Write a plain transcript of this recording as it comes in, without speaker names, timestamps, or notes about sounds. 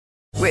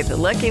With the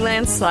Lucky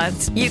Land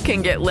Slots, you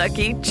can get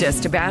lucky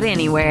just about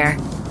anywhere.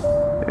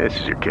 This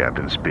is your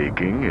captain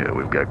speaking.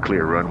 We've got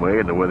clear runway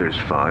and the weather's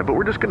fine, but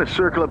we're just going to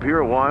circle up here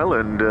a while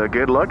and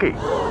get lucky.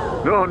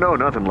 No,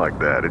 nothing like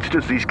that. It's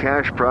just these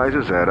cash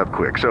prizes add up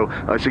quick. So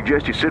I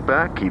suggest you sit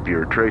back, keep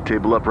your tray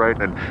table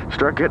upright, and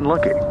start getting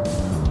lucky.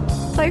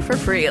 Play for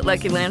free at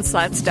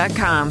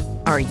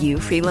LuckyLandSlots.com. Are you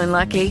feeling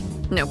lucky?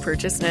 No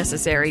purchase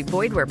necessary.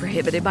 Void where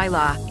prohibited by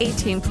law.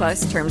 18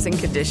 plus terms and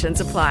conditions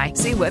apply.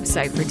 See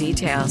website for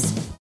details.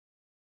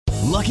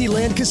 Lucky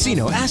Land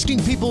Casino,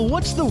 asking people,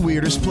 what's the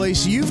weirdest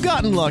place you've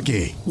gotten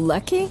lucky?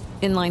 Lucky?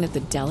 In line at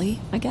the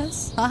deli, I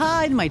guess?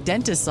 Aha, in my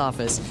dentist's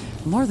office.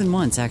 More than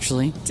once,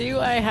 actually. Do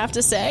I have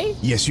to say?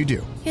 Yes, you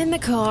do. In the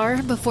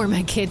car before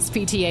my kids'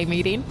 PTA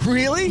meeting.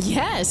 Really?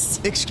 Yes.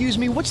 Excuse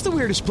me, what's the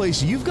weirdest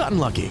place you've gotten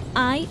lucky?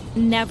 I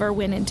never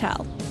win and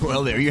tell.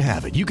 Well, there you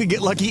have it. You can get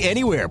lucky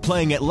anywhere,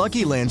 playing at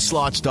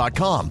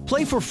LuckyLandSlots.com.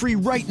 Play for free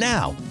right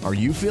now. Are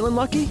you feeling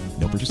lucky?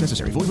 No purchase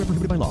necessary. Void where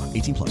prohibited by law.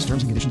 18 plus.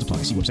 Terms and conditions apply.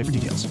 See website for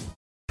details.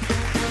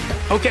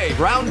 Okay,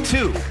 round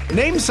two.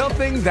 Name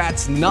something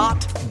that's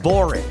not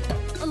boring.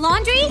 A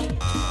laundry?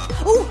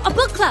 Ooh, a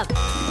book club.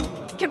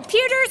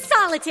 Computer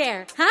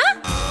solitaire,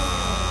 huh?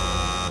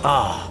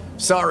 Ah,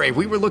 sorry,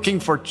 we were looking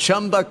for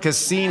Chumba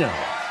Casino.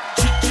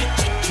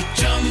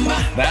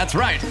 That's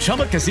right,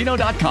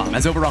 ChumbaCasino.com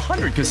has over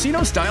 100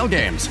 casino-style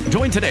games.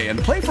 Join today and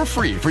play for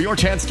free for your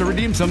chance to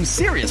redeem some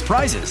serious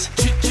prizes.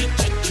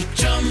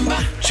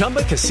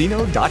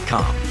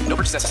 ChumbaCasino.com. No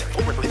purchase necessary.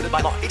 Void where prohibited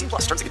by law. 18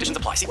 plus. Terms and conditions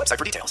apply. See website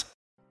for details.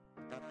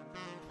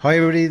 Hi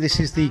everybody,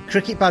 this is the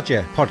Cricket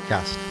Badger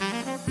podcast.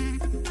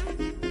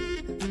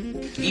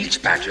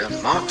 Each badger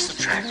marks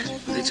the track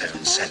with its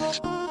own scent.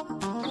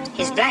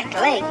 His black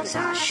legs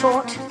are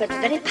short but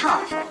very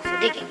powerful for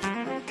digging.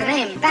 The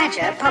name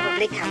badger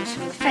probably comes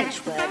from the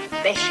French word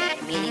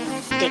bêcher, meaning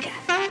digger.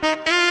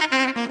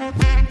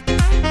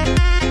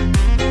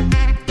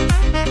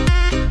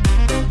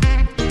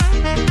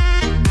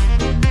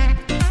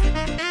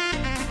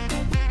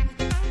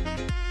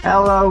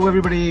 Hello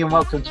everybody and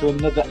welcome to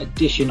another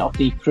edition of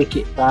the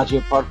Cricket Badger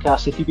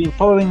podcast. If you've been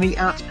following the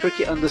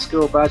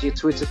 @cricket_badger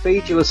Twitter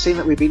feed, you'll have seen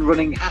that we've been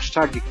running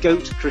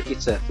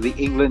 #GoatCricketer for the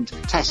England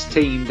Test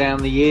team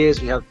down the years.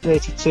 We have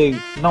 32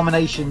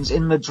 nominations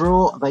in the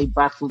draw. They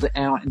battled it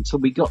out until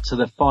we got to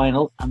the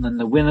final, and then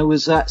the winner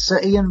was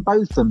Sir Ian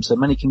Botham. So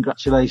many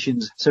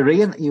congratulations, Sir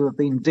Ian. You have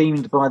been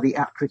deemed by the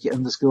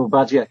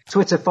 @cricket_badger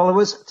Twitter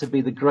followers to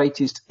be the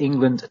greatest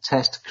England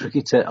Test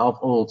cricketer of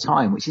all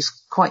time, which is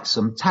quite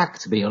some tag,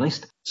 to be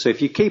honest. So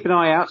if you keep an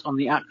eye out on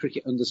the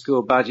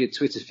 @cricket_badger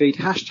Twitter feed,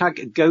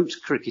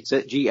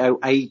 #GoatCricketer,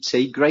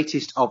 GOAT,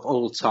 greatest of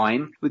all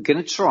time. We're going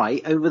to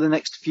try over the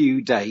next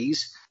few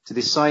days to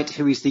decide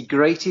who is the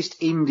greatest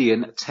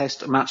Indian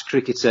Test match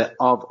cricketer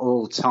of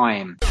all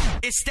time.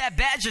 It's that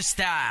Badger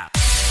style.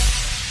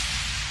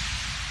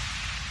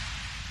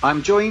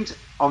 I'm joined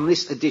on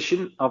this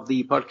edition of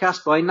the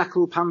podcast by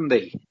Nakul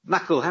Pandey.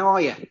 Nakul, how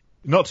are you?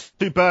 Not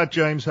too bad,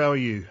 James. How are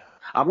you?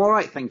 I'm all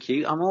right, thank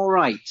you. I'm all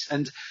right.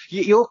 And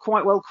you're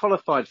quite well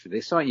qualified for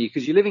this, aren't you?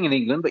 Because you're living in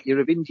England, but you're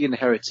of Indian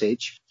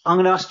heritage. I'm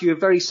going to ask you a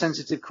very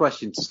sensitive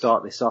question to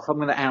start this off. I'm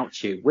going to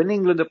out you. When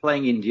England are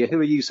playing India, who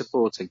are you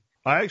supporting?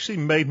 I actually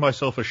made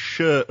myself a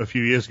shirt a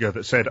few years ago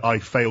that said I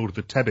failed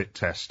the Tebbit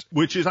test,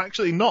 which is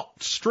actually not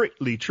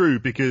strictly true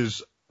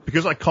because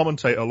I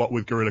commentate a lot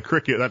with guerrilla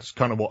cricket. That's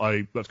kind of what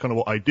I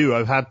do.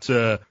 I've had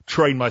to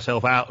train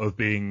myself out of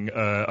being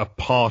a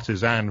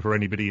partisan for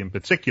anybody in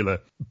particular.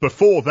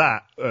 Before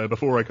that,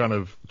 before I kind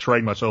of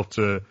trained myself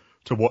to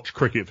watch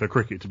cricket for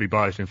cricket, to be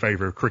biased in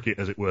favour of cricket,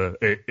 as it were,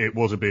 it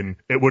would have been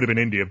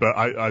India. But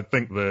I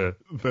think the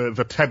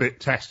Tebbit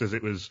test, as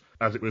it was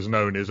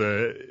known,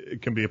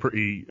 can be a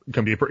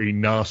pretty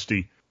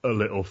nasty a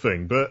little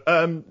thing. But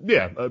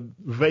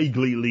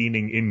vaguely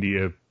leaning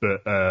India,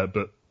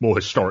 but more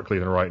historically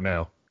than right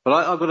now. Well,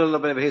 I've got a little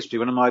bit of a history.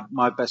 One of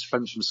my best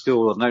friends from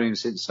school, I've known him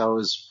since I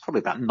was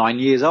probably about 9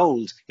 years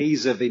old.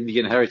 He's of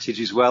Indian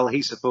heritage as well.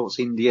 He supports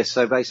India.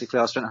 So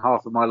basically I spent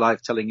half of my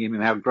life telling him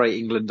how great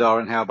England are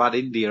and how bad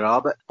India are.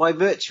 But by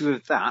virtue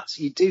of that,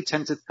 you do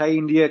tend to pay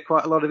India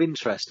quite a lot of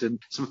interest. And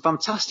some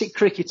fantastic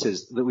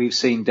cricketers that we've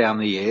seen down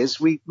the years.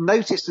 We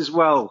noticed as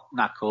well,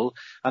 Nakul,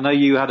 I know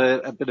you had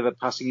a bit of a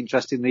passing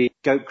interest in the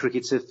GOAT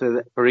cricketer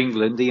for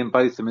England. Ian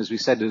Botham, as we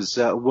said, has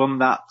won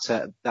that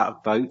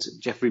vote.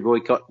 Geoffrey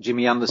Boycott,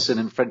 Jimmy Anderson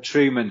and Fred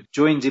Truman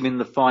joined him in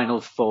the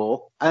final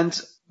four. And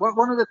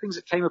one of the things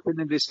that came up in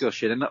the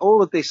discussion, and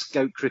all of this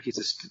GOAT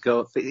cricketers,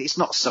 it's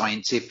not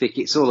scientific,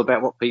 it's all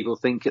about what people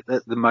think at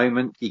the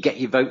moment. You get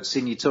your votes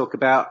in, you talk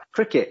about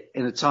cricket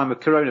in a time of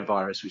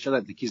coronavirus, which I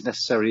don't think is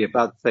necessarily a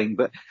bad thing.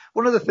 But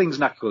one of the things,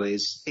 Nakul,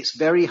 is it's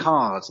very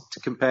hard to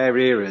compare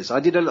eras.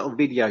 I did a little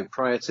video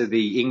prior to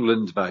the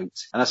England vote,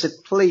 and I said,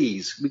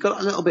 please, we've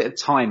got a little bit of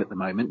time at the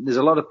moment. There's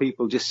a lot of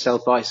people just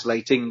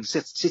self-isolating,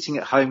 sitting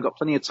at home, got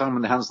plenty of time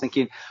on their hands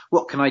thinking,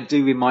 what can I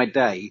do in my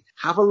day?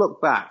 Have a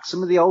look back.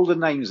 Some of the older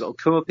names that will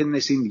come up in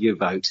this India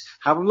vote,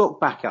 have a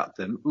look back at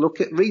them,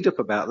 read up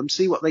about them,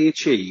 see what they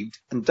achieved,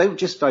 and don't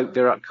just vote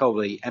Virat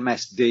Kohli,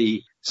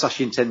 MSD,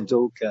 Sachin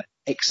Tendulkar.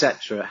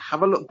 etc.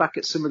 Have a look back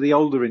at some of the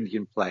older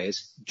Indian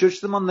players,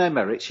 judge them on their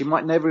merits. You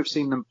might never have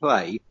seen them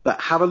play,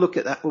 but have a look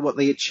at that, what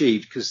they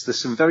achieved, because there's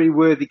some very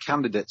worthy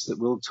candidates that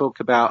we'll talk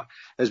about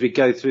as we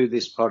go through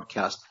this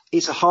podcast.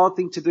 It's a hard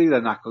thing to do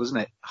though, Knuckle, isn't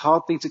it?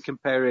 Hard thing to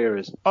compare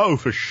eras. Oh,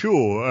 for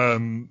sure.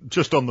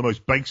 Just on the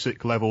most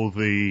basic level,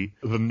 the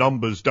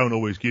numbers don't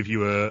always give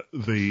you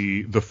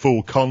the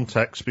full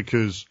context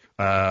because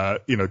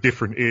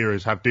different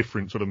eras have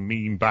different sort of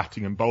mean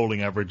batting and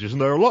bowling averages,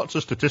 and there are lots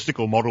of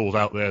statistical models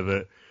out there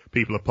that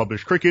people have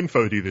published.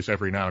 Cricinfo do this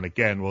every now and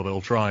again, where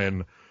they'll try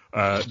and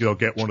they'll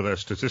get one of their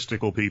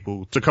statistical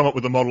people to come up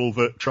with a model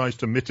that tries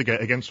to mitigate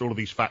against all of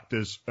these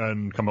factors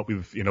and come up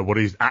with, what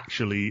is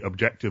actually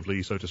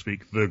objectively, so to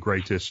speak, the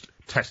greatest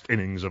test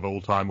innings of all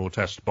time or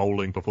test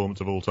bowling performance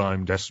of all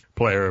time, test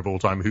player of all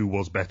time, who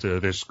was better,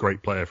 this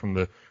great player from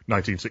the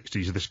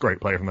 1960s, this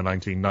great player from the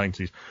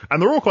 1990s. And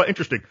they're all quite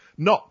interesting,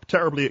 not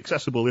terribly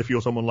accessible if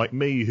you're someone like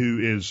me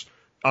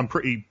I'm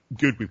pretty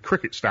good with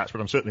cricket stats, but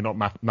I'm certainly not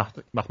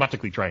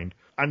mathematically trained.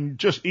 And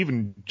just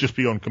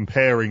beyond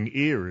comparing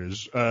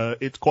eras,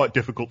 it's quite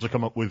difficult to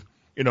come up with,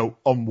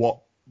 on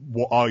what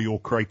are your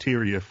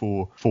criteria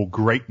for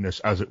greatness,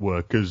 as it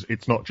were, because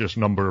it's not just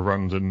number of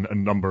runs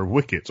and number of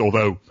wickets.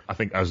 Although I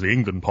think, as the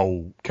England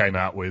poll came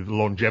out with,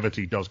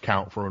 longevity does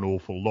count for an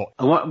awful lot.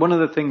 And one of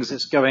the things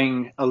that's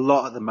going a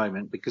lot at the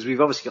moment, because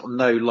we've obviously got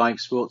no live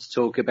sport to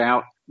talk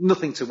about,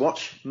 nothing to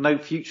watch, no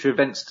future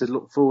events to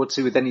look forward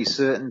to with any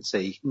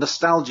certainty.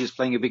 Nostalgia is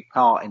playing a big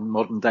part in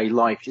modern day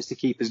life just to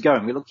keep us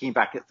going. We're looking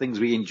back at things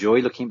we enjoy,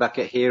 looking back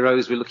at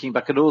heroes, we're looking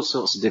back at all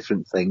sorts of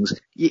different things.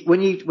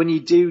 When you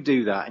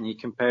do that and you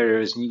compare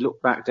eras and you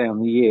look back down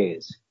the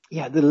years,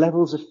 the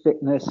levels of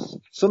fitness,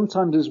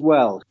 sometimes as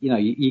well,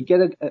 you get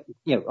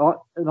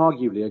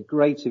arguably a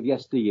great of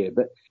yesteryear,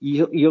 but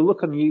you'll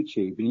look on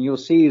YouTube and you'll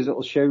see his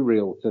little show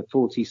reel for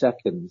 40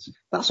 seconds.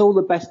 That's all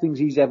the best things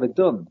he's ever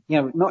done.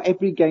 Not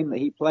every game that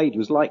he played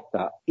was like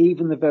that.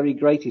 Even the very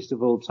greatest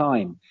of all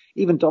time.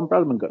 Even Don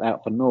Bradman got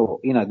out for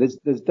naught.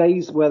 There's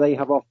days where they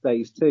have off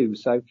days too.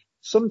 So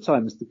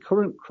sometimes the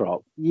current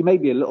crop, you may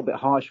be a little bit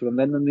harsher on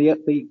them than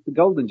the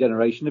golden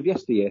generation of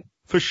yesteryear.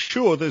 For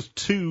sure, there's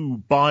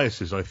two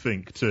biases, I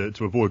think, to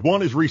avoid.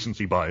 One is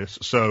recency bias,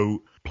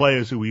 so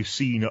players who we've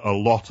seen a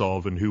lot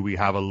of and who we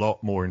have a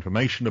lot more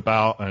information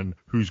about and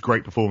whose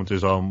great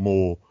performances are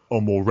more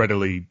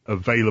readily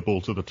available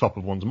to the top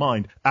of one's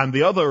mind. And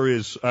the other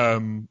is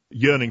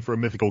yearning for a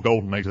mythical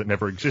golden age that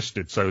never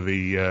existed.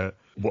 So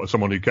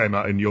someone who came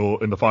out in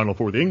the final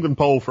four of the England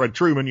poll, Fred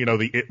Truman,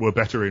 the "it were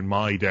better in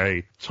my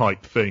day"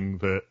 type thing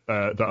that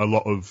a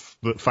lot of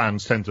that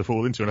fans tend to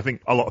fall into. And I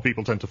think a lot of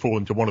people tend to fall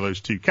into one of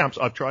those two camps.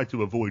 I've tried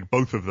to avoid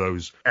both of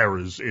those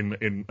errors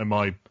in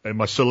my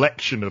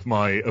selection of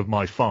my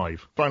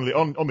five. Finally,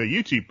 on the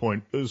YouTube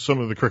point, some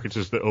of the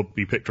cricketers that will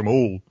be picked from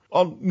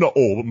not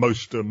all, but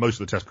most of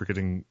the Test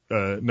cricketing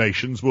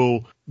nations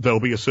there'll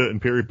be a certain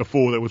period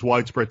before there was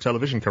widespread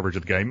television coverage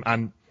of the game,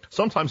 and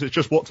sometimes it's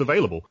just what's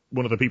available.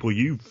 One of the people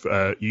you've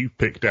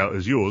picked out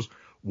as yours,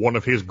 one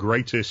of his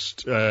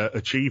greatest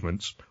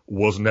achievements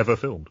was never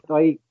filmed.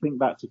 I think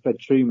back to Fred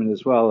Truman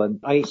as well,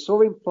 and I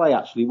saw him play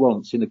actually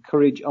once in a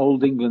Courage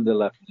Old England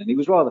 11, and he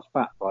was rather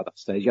fat by that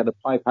stage. He had a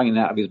pipe hanging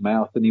out of his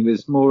mouth, and he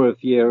was more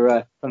of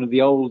your kind of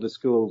the older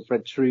school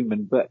Fred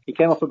Truman, but he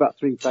came off about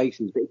three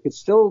paces, but he could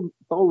still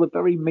bowl a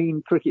very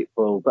mean cricket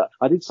ball. But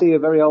I did see a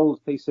very old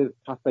piece of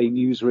Pathé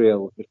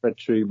newsreel with Fred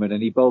Truman,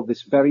 and he bowled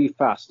this very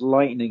fast,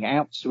 lightning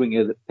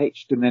outswinger that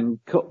pitched and then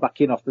cut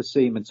back in off the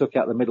seam and took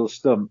out the middle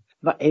stump.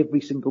 Not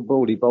every single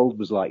ball he bowled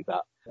was like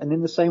that. And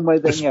in the same way,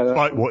 then,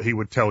 despite what he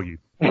would tell you.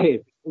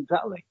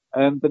 Exactly.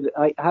 But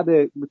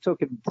we're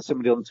talking to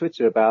somebody on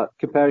Twitter about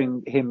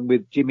comparing him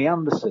with Jimmy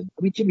Anderson.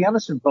 I mean, Jimmy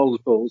Anderson bowls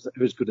balls that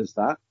are as good as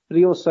that. But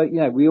he also,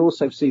 we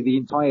also see the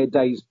entire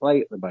day's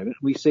play at the moment.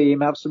 We see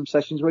him have some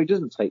sessions where he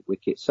doesn't take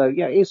wickets. So, it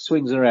is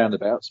swings and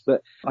roundabouts.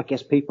 But I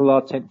guess people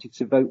are tempted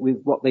to vote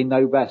with what they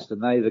know best.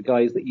 And they're the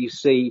guys that you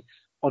see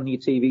on your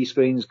TV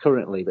screens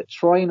currently. But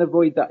try and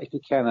avoid that if you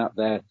can out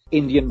there.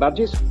 Indian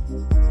badges.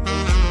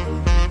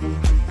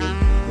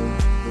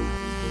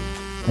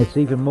 It's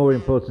even more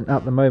important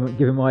at the moment,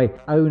 given my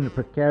own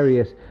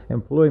precarious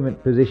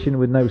employment position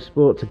with no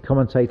sport to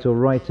commentate or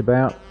write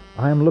about.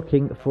 I am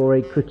looking for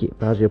a Cricket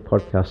Badger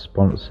podcast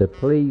sponsor.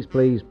 Please,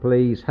 please,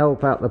 please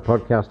help out the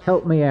podcast.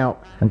 Help me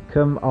out and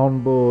come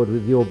on board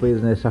with your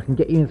business. I can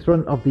get you in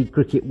front of the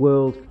cricket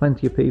world.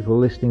 Plenty of people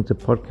listening to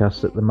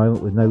podcasts at the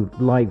moment with no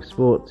live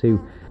sport to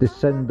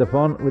descend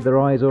upon with their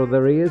eyes or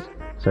their ears.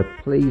 So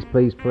please,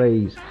 please,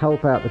 please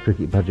help out the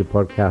Cricket Badger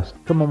podcast.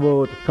 Come on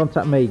board.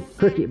 Contact me,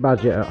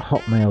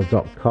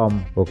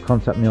 cricketbadger@hotmail.com, or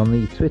contact me on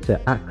the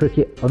Twitter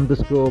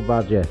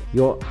 @cricket_badger.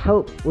 Your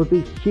help would be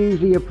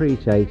hugely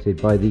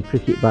appreciated by the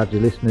Cricket Badger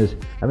listeners,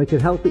 and we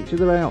could help each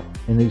other out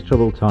in these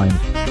troubled times.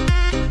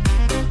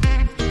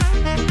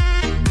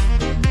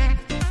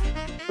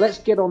 Let's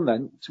get on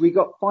then. So we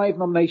got 5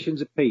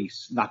 nominations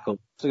apiece, Knuckle.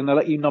 So I'm going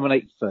to let you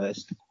nominate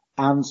first.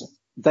 And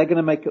They're going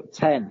to make up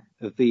 10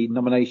 of the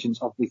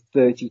nominations of the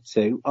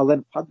 32. I'll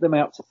then pad them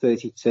out to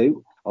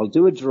 32. I'll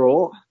do a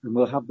draw, and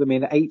we'll have them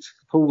in 8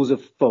 pools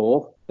of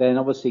 4. Then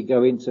obviously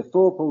go into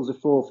 4 pools of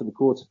 4 for the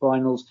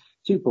quarterfinals,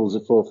 2 pools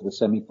of 4 for the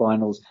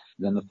semi-finals.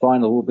 Then the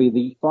final will be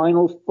the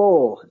final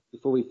 4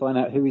 before we find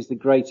out who is the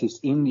greatest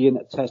Indian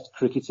Test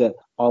cricketer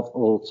of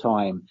all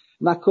time.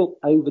 Nakul,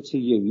 over to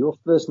you. Your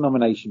first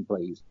nomination,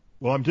 please.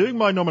 Well, I'm doing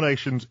my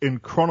nominations in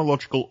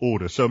chronological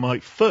order. So my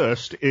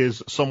first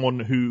is someone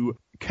who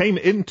came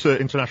into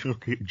international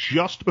cricket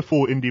just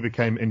before India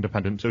became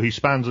independent. So he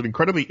spans an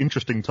incredibly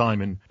interesting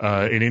time in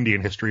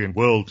Indian history and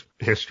world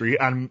history.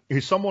 And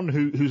he's someone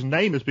whose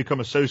name has become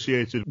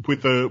associated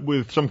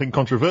with something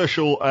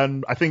controversial.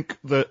 And I think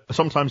that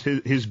sometimes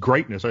his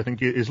greatness, I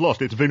think, is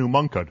lost. It's Vinu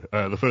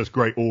Mankad, the first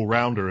great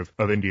all-rounder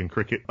of Indian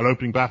cricket. An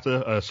opening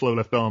batter, a slow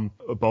left-arm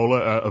bowler,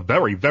 a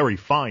very, very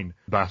fine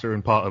batter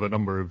and part of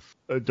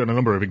done a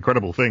number of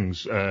incredible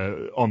things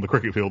on the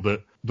cricket field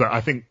that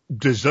I think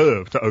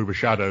deserve to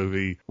overshadow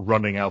the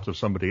running out of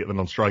somebody at the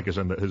non-strikers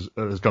end that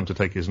has come to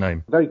take his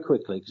name. Very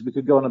quickly, because we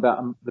could go on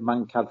about the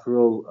Mankad for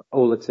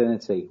all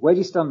eternity. Where do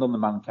you stand on the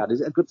Mankad?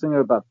 Is it a good thing or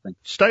a bad thing?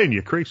 Stay in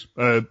your crease.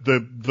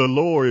 The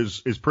law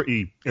is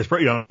pretty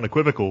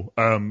unequivocal.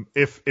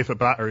 If a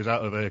batter is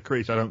out of their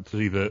crease, I don't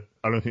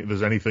think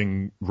there's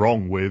anything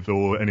wrong with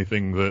or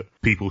anything that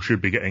people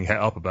should be getting het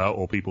up about,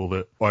 or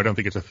I don't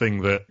think it's a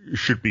thing that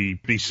should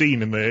be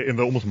seen in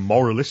the almost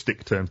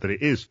moralistic terms that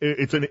it is.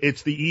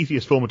 It's the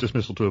easiest form of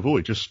dismissal to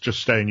avoid. Just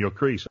stay in your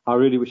crease. I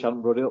really wish I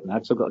hadn't brought it up now,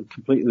 because I've got a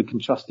completely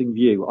contrasting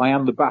view. I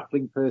am the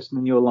battling person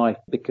in your life,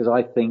 because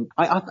I think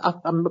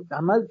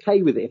I'm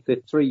okay with it if they're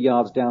 3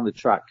 yards down the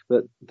track.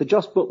 But the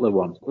Joss Butler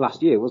one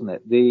last year, wasn't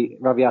it? The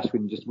Ravi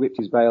Ashwin just whipped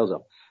his bails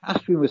off.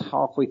 Ashwin was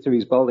halfway through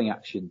his bowling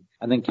action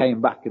and then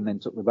came back and then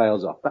took the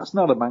bails off. That's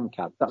not a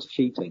Mankad. That's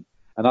cheating.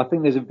 And I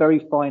think there's a very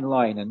fine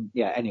line. And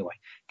yeah, anyway,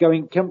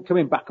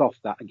 coming back off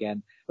that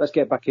again, let's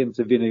get back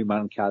into Vinu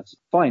Mankad.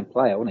 Fine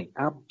player, wasn't he?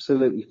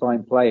 Absolutely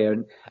fine player.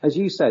 And as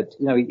you said,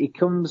 he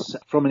comes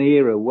from an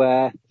era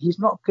where he's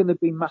not going to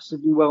be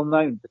massively well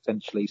known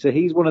potentially. So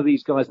he's one of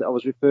these guys that I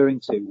was referring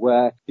to,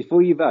 where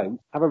before you vote,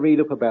 have a read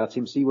up about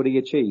him, see what he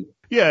achieved.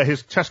 Yeah,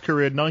 his Test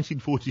career,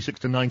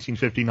 1946 to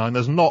 1959.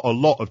 There's not a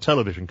lot of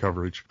television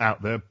coverage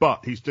out there,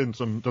 but he's done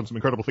some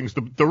incredible things.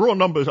 The raw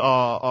numbers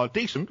are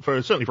decent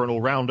certainly for an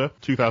all-rounder.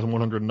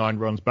 2,109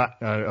 runs,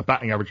 a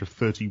batting average of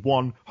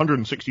 31,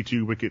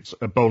 162 wickets,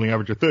 a bowling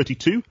average of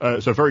 32.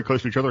 So very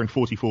close to each other in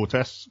 44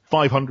 tests,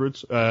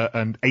 500s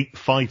and 8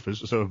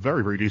 fifers. So a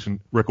very, very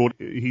decent record.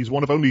 He's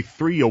one of only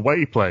 3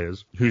 away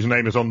players whose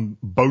name is on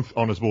both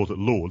honours boards at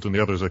Lords, and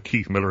the others are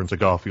Keith Miller and Sir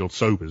Garfield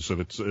Sobers. So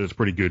it's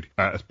pretty good.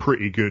 It's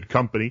pretty good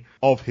company.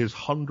 Of his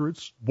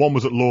hundreds, 1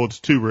 was at Lords,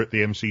 2 were at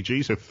the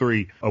MCG, so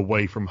 3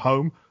 away from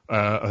home.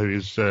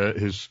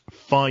 His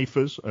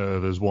fifers,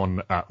 there's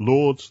 1 at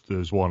Lords,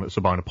 there's 1 at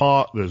Sabina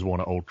Park, there's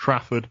 1 at Old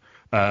Trafford,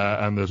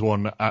 and there's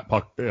 1 at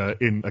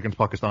against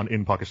Pakistan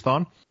in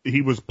Pakistan.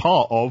 He was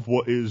part of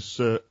what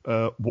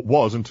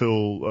was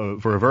until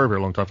for a very, very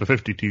long time, for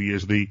 52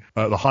 years, the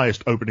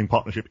highest opening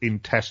partnership in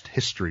Test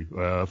history,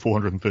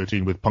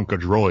 413 with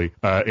Pankaj Roy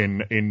in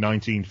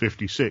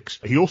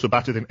 1956. He also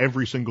batted in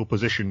every single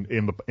position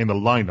in the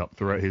lineup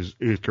throughout his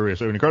career.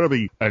 So an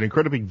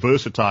incredibly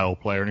versatile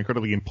player, an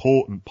incredibly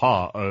important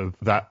part of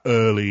that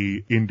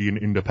early Indian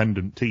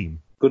independent team.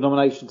 Good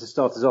nomination to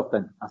start us off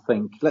then, I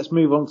think. Let's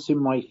move on to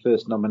my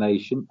first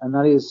nomination, and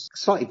that is a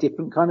slightly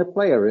different kind of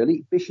player,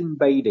 really, Bishan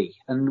Bedi.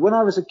 And when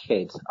I was a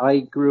kid, I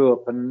grew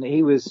up, and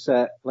he was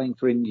playing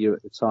for India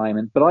at the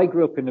time, but I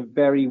grew up in a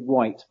very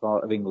white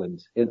part of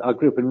England. I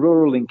grew up in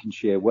rural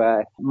Lincolnshire,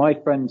 where my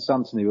friend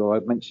Santanu, who I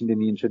mentioned in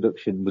the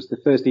introduction, was the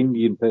first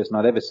Indian person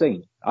I'd ever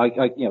seen. I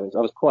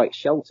was quite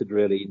sheltered,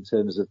 really, in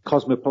terms of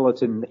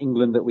cosmopolitan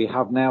England that we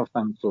have now,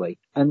 thankfully.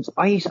 And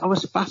I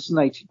was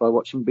fascinated by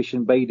watching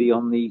Bishan Bedi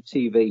on the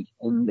TV.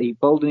 And he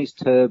bowled in his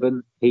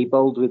turban. He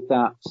bowled with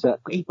that.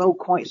 He bowled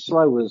quite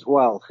slow as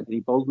well. And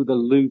he bowled with a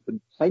loop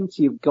and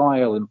plenty of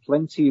guile and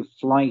plenty of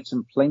flight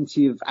and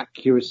plenty of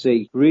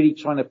accuracy, really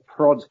trying to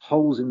prod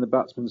holes in the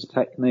batsman's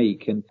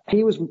technique. And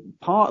he was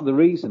part of the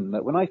reason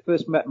that when I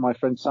first met my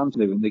friend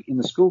Santanu in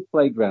the school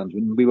playground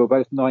when we were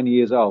both 9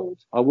 years old,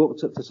 I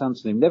walked up to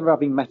Santanu, never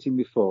having met him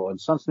before. And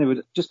Santanu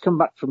had just come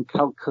back from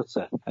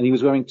Calcutta and he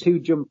was wearing 2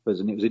 jumpers,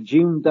 and it was a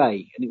June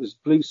day and it was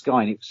blue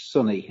sky and it was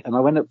sunny. And I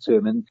went up to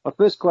him and my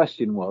first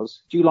question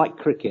was, do you like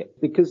cricket?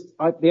 Because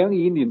the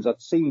only Indians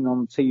I'd seen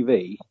on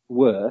TV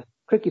were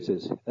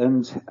cricketers,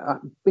 and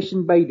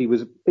Bishan Bedi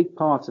was a big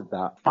part of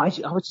that. I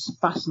was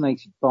just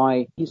fascinated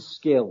by his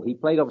skill. He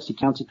played obviously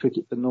county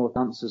cricket for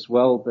Northants as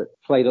well, but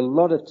played a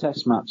lot of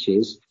test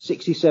matches,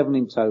 67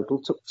 in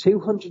total, took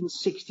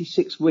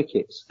 266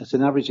 wickets at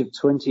an average of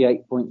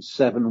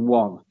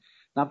 28.71.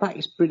 Now that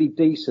is pretty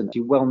decent.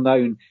 He's well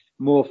known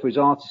more for his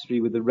artistry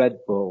with the red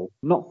ball.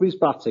 Not for his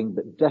batting,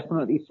 but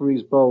definitely for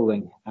his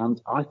bowling. And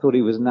I thought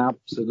he was an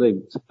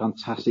absolute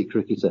fantastic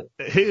cricketer.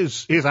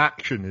 His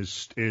action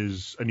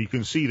is, and you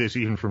can see this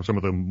even from some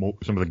of the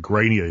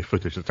grainier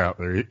footage that's out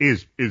there,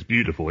 is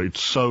beautiful. It's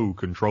so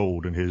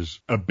controlled, and his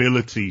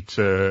ability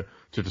to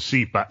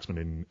deceive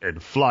batsmen in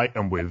flight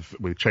and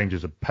with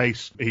changes of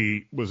pace.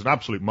 He was an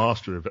absolute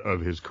master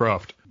of his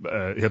craft.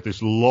 He had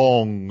this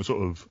long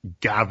sort of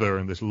gather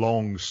and this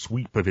long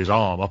sweep of his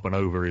arm up and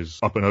over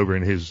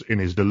in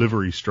his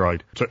delivery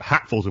stride. Took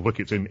hatfuls of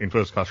wickets in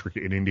first class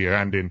cricket in India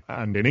and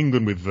in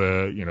England with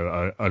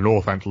a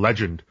Northant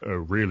legend,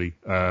 really,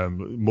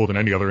 more than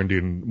any other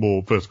Indian,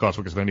 more first class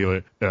wickets than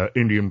any other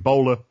Indian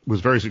bowler.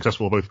 Was very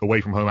successful both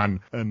away from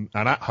home and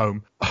at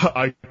home.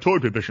 I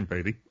toured with Bisham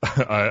Bailey.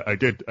 I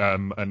did,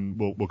 and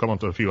we'll come on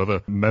to a few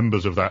other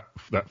members of that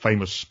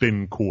famous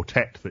spin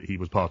quartet that he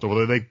was part of.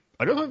 Although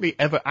I don't think they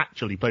ever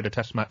actually played a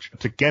test match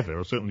together,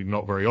 or certainly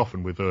not very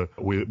often with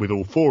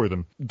all four of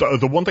them.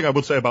 The one thing I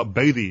would say about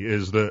Bailey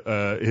is that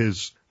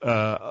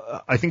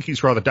I think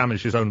he's rather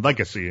damaged his own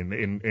legacy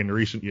in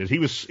recent years.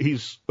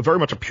 He's very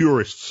much a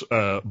purist's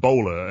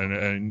bowler,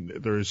 and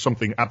there is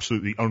something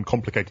absolutely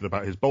uncomplicated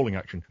about his bowling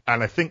action.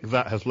 And I think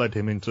that has led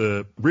him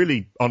into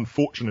really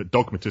unfortunate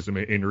dogmatism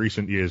in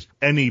recent years.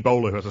 Any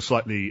bowler who has a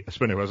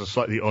spinner who has a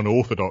slightly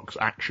unorthodox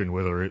action,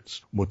 whether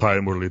it's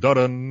Muttiah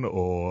Muralidharan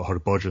or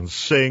Harbhajan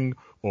Singh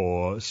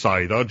or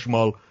Saeed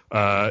Ajmal,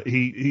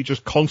 he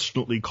just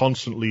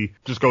constantly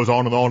just goes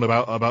on and on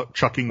about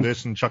chucking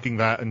this and chucking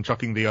that and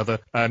chucking the other,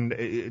 and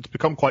it's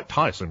become quite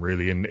tiresome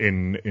really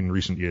in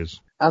recent years.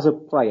 As a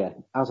player,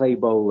 as a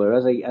bowler,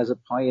 as a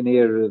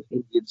pioneer of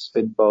Indian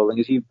spin bowling,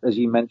 as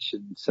you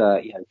mentioned,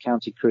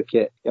 county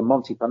cricket,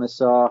 Monty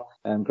Panesar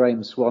and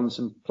Graham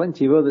Swanson,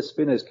 plenty of other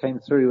spinners came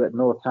through at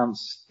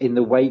Northants in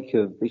the wake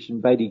of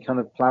Bisham Bailey kind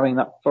of ploughing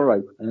that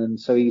furrow, and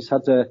so he's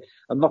had a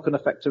knock-on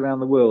effect around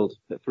the world.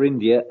 But for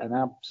India, an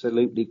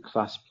absolutely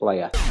class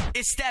player.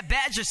 It's that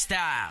Badger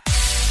style.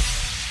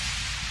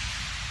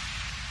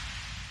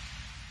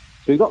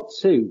 So we've got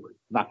two,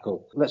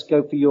 Knuckle. Let's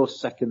go for your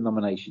second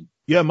nomination.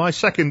 Yeah, my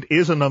second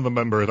is another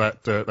member of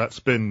that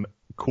spin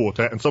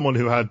quartet, and someone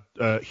who had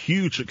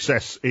huge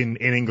success in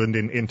England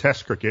in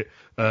Test cricket,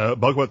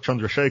 Bhagwat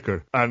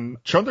Chandrasekhar.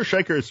 And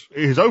Chandrasekhar's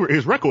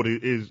his record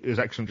is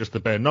excellent, just the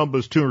bare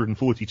numbers: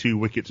 242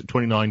 wickets at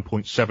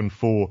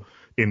 29.74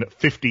 in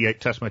 58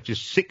 Test matches,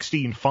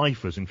 16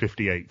 fifers in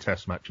 58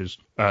 Test matches.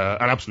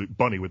 An absolute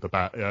bunny with the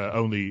bat.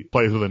 Only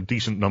players with a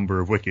decent number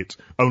of wickets.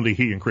 Only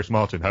he and Chris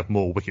Martin have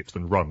more wickets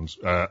than runs.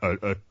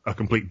 A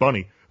complete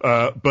bunny.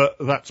 But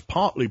that's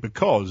partly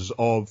because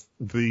of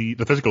the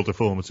physical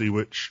deformity,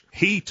 which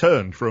he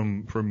turned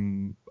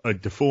from a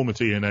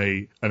deformity and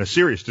a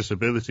serious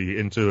disability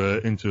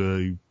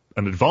into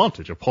an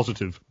advantage, a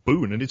positive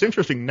boon. And it's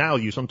interesting now,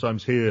 you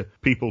sometimes hear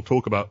people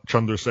talk about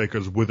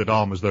Chandrasekhar's withered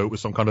arm as though it was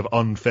some kind of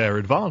unfair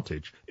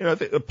advantage.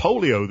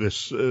 Polio,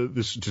 this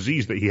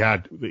disease that he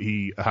had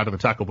an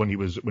attack of when he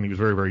was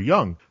very, very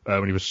young,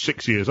 when he was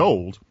 6 years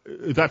old.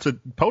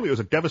 Polio is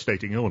a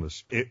devastating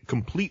illness. It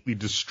completely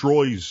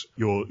destroys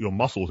your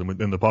muscles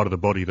within the part of the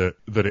body that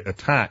it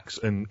attacks,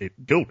 and it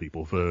killed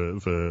people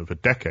for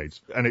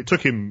decades. And it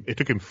took him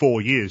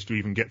 4 years to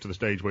even get to the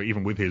stage where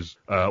even with his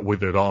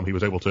withered arm, he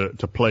was able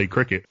to play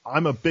cricket.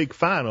 I'm a big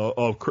fan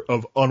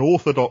of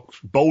unorthodox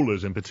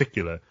bowlers in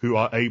particular, who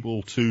are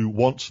able to,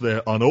 once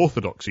their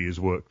unorthodoxy is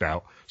worked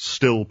out,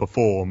 still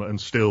perform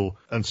and still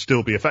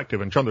be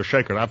effective. And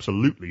Chandrasekhar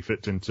absolutely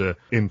fits into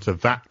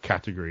that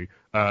category.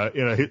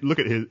 Look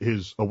at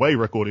his away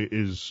record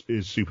is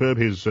superb.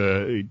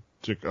 He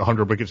took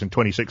 100 wickets in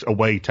 26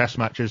 away Test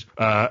matches,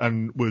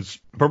 and was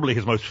probably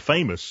his most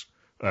famous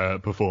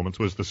performance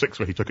was the six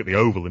where he took at the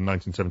Oval in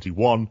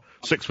 1971,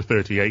 6 for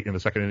 38 in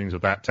the second innings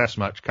of that Test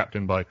match,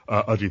 captained by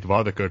Ajit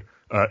Vadekar,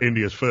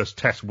 India's first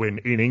Test win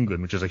in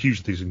England, which is a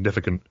hugely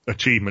significant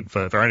achievement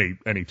for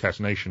any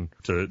Test nation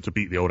to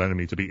beat the old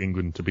enemy, to beat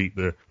England, to beat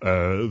the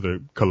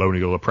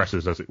colonial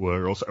oppressors, as it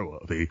were, also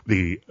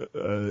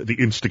the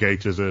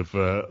instigators of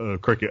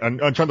cricket. And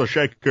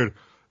Chandrasekhar,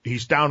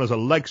 he's down as a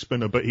leg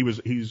spinner, but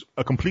he's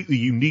a completely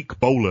unique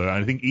bowler.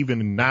 And I think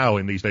even now,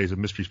 in these days of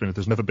mystery spinners,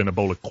 there's never been a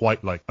bowler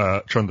quite like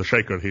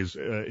Chandrasekhar. His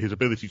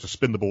ability to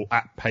spin the ball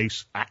at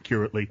pace,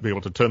 accurately, be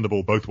able to turn the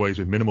ball both ways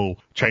with minimal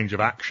change of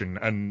action.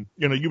 And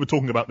you were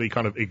talking about the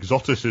kind of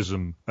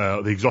exoticism,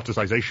 the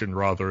exoticization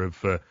rather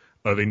of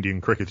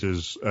Indian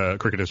cricketers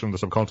from the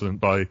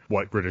subcontinent by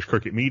white British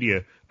cricket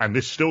media, and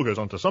this still goes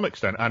on to some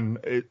extent. And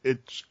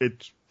it's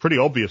pretty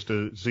obvious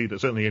to see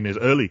that certainly in his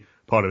early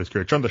part of his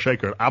career,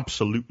 Chandrasekhar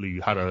absolutely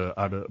had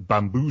a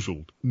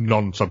bamboozled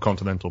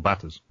non-subcontinental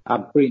batters. A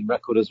brilliant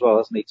record as well,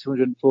 hasn't he?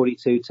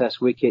 242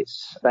 Test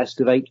wickets, best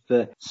of 8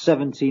 for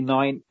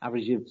 79,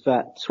 average of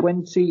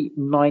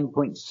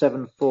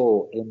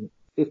 29.74 in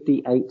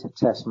 58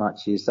 Test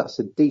matches. That's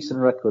a decent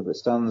record that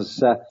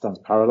stands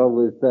parallel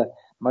with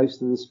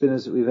most of the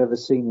spinners that we've ever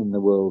seen in the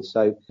world.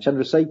 So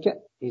Chandrasekhar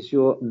is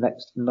your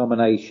next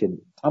nomination.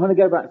 I'm going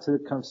to go back to the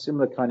kind of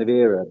similar kind of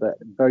era, but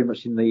very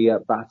much in the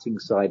batting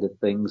side of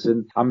things.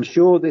 And I'm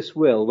sure this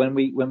will, when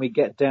we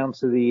get down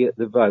to the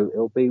vote,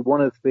 it'll be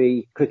one of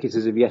the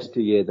cricketers of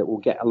yesteryear that will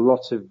get a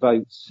lot of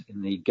votes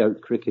in the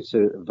GOAT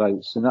cricketer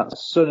votes, and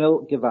that's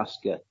Sunil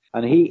Gavaskar.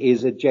 And he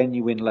is a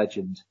genuine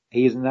legend.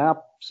 He is an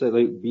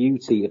absolute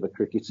beauty of a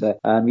cricketer.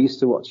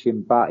 Used to watch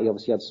him bat. He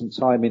obviously had some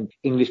time in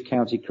English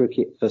county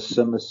cricket for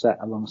Somerset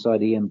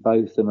alongside Ian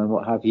Botham and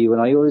what have you.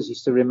 And I always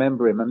used to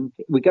remember him. And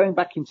we're going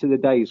back into the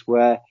days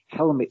where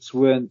helmets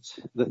weren't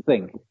the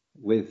thing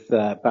with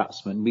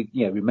batsmen. We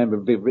remember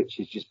Viv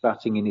Richards just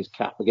batting in his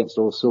cap against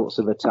all sorts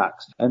of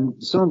attacks. And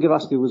Sunil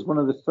Gavaskar was one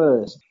of the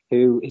first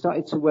who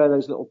started to wear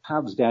those little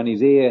pads down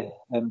his ear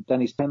and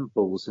down his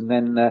temples, and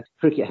then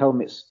cricket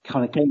helmets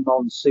kind of came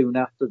on soon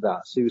after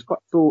that. So he was quite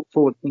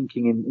forward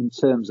thinking in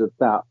terms of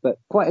that, but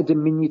quite a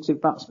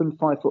diminutive batsman,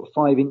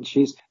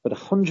 5'5", but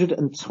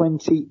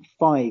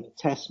 125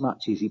 test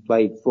matches he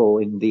played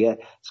for India,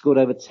 scored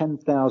over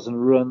 10,000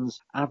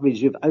 runs,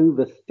 average of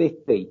over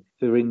 50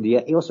 for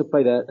India. He also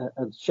played a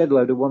shed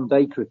load of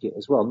one-day cricket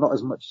as well, not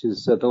as much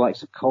as the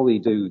likes of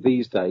Kohli do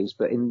these days,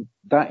 but in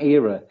that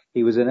era,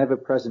 he was an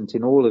ever-present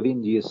in all of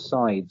India's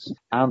sides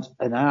and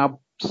an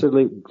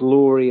absolute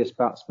glorious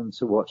batsman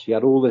to watch. He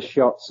had all the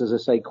shots, as I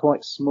say,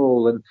 quite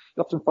small, and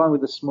you often find with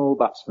the small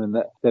batsmen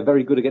that they're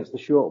very good against the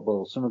short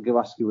ball. Sunil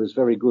Gavaskar was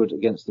very good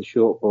against the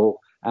short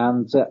ball,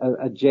 and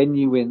a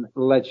genuine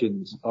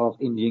legend of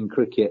Indian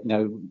cricket.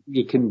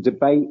 You can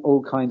debate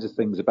all kinds of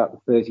things about the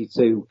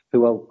 32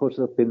 who I'll put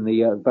up in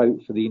the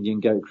vote for the Indian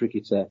GOAT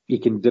cricketer.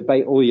 You can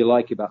debate all you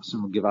like about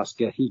Sunil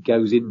Gavaskar. He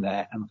goes in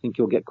there, and I think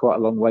he'll get quite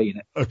a long way in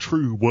it. A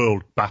true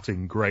world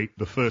batting great,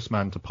 the first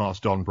man to pass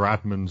Don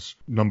Bradman's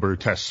number of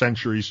Test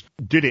centuries,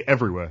 did it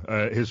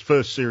everywhere. His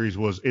first series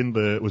was in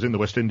the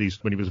West Indies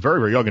when he was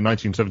very, very young in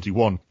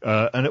 1971,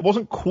 and it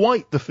wasn't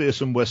quite the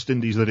fearsome West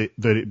Indies that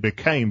it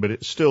became, but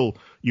it's still.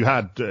 You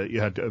had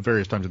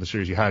various times in the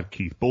series. You had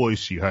Keith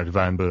Boyce, you had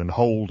Van Burn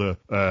Holder,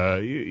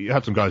 you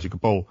had some guys who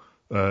could bowl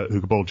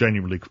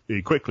genuinely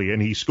quickly,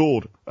 and he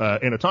scored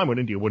in a time when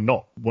India were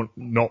not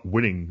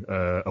winning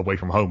away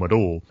from home at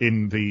all.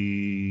 In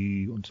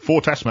the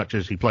 4 Test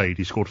matches he played,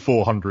 he scored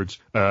 400s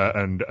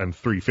and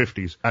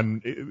 350s,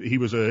 and he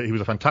was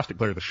a fantastic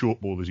player of the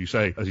short ball, as you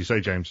say,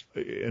 James.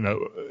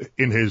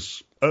 In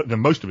his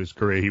most of his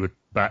career, he would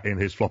bat in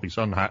his floppy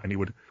sun hat, and he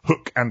would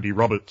hook Andy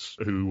Roberts,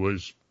 who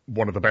was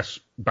one of the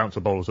best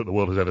bouncer bowlers that the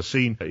world has ever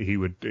seen. He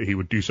would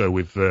do so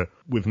with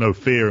no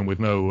fear and with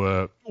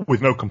no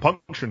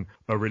compunction,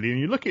 really. And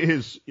you look at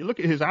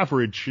his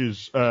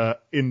averages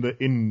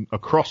in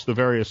across the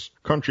various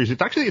countries.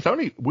 It's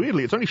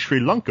only Sri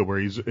Lanka where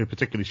he's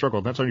particularly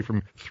struggled. That's only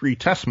from 3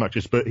 Test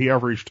matches, but he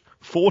averaged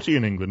 40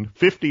 in England,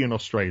 50 in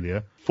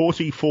Australia,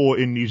 44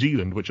 in New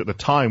Zealand, which at the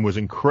time was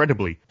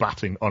incredibly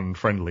batting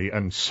unfriendly,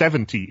 and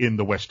 70 in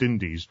the West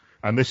Indies.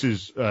 And this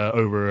is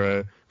over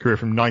a career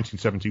from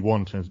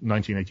 1971 to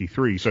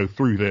 1983. So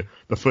through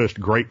the first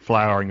great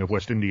flowering of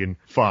West Indian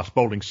fast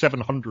bowling,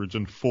 700s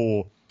and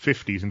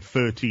 450s and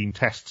 13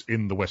 tests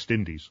in the West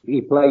Indies.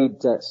 He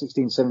played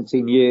 16,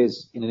 17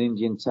 years in an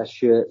Indian Test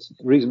shirt.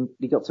 The reason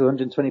he got to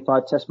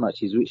 125 Test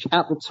matches, which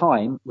at the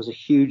time was a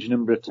huge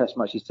number of Test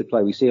matches to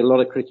play. We see a lot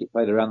of cricket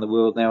played around the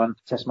world now, and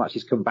Test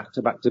matches come back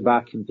to back to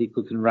back, and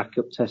people can rack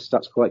up Test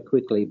stats quite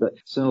quickly. But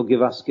Sunil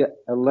Gavaskar,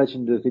 a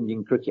legend of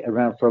Indian cricket,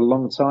 around for a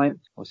long time.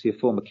 Obviously a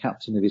former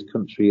captain of his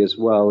country as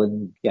well,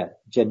 and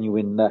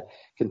genuine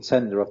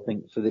contender, I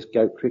think, for this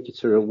GOAT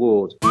cricketer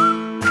award.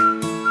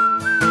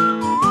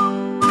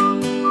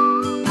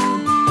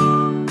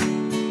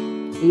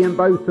 Ian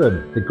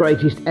Botham, the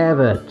greatest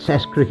ever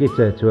Test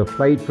cricketer to have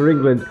played for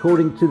England,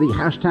 according to the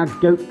hashtag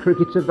GOAT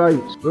cricketer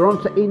votes. We're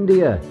on to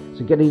India,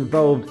 so get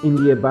involved,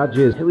 India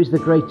Badgers. Who is the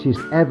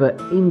greatest ever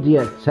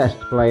India Test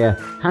player?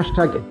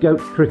 Hashtag GOAT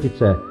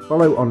cricketer.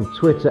 Follow on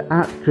Twitter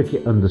at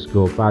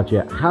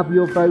cricket_badger. Have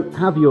your vote,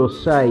 have your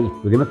say.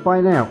 We're going to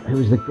find out who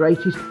is the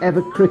greatest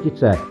ever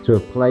cricketer to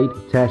have played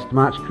Test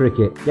match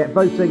cricket. Get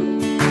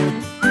voting.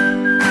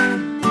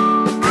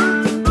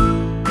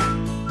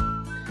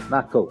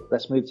 Michael,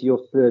 let's move to your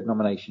third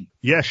nomination.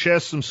 Yeah,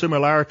 shares some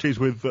similarities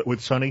with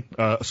Sunny.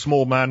 A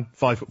small man,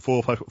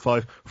 5'4",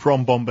 5'5",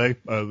 from Bombay,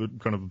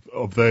 kind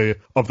of the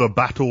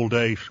bat all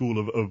day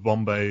school of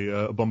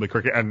Bombay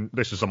cricket, and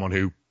this is someone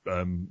who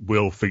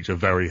will feature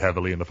very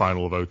heavily in the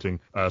final voting.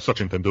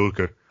 Sachin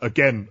Tendulkar,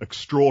 again,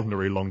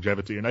 extraordinary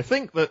longevity, and I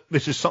think that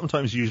this is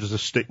sometimes used as a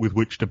stick with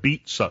which to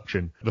beat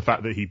Sachin. The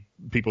fact that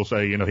people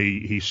say,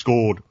 he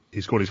scored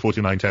his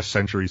 49 Test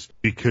centuries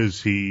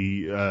because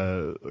he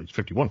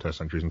 51 Test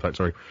centuries, in fact,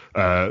 sorry,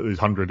 his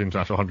 100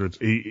 international hundreds.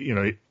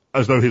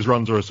 As though his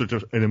runs are a sort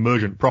of an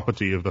emergent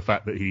property of the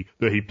fact that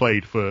he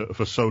played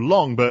for so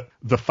long, but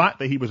the fact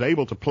that he was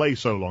able to play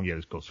so long,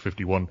 of course,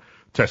 51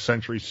 Test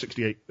centuries,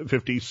 68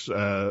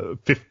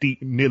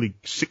 50s, nearly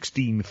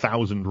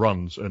 16,000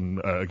 runs,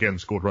 and again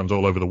scored runs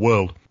all over the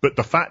world. But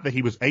the fact that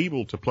he was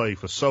able to play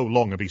for so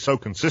long and be so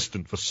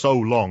consistent for so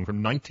long,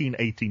 from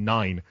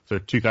 1989 to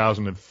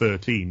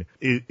 2013,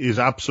 is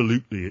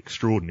absolutely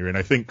extraordinary. And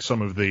I think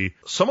some of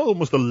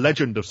almost the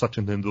legend of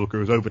Sachin Tendulkar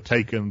has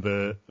overtaken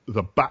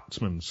the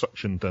batsman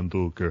Sachin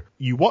Tendulkar.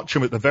 You watch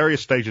him at the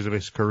various stages of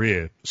his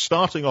career,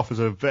 starting off as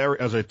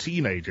a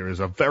teenager, as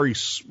a very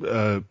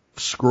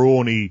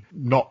scrawny,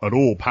 not at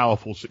all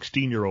powerful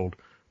 16-year-old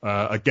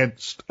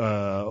against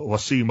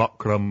Wasim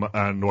Akram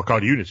and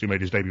Waqar Younis, who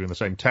made his debut in the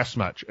same Test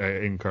match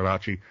in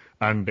Karachi,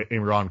 and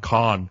Imran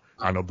Khan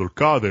and Abdul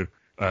Qadir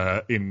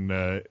in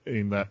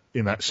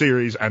that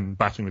series, and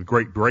batting with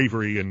great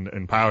bravery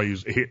and power. He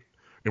was hit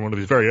in one of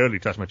his very early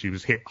Test matches. He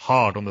was hit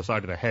hard on the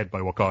side of the head by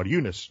Waqar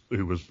Younis,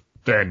 who was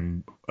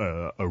then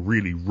a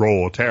really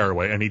raw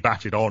tearaway, and he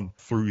batted on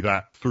through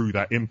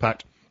that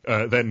impact.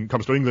 Then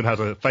comes to England, has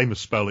a famous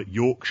spell at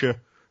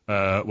Yorkshire,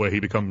 where he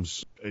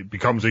becomes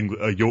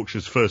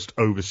Yorkshire's first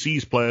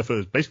overseas player,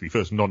 basically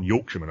first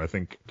non-Yorkshireman, I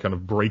think, kind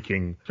of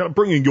bringing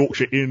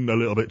Yorkshire in a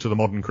little bit to the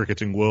modern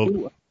cricketing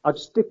world. I'll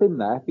just dip in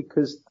there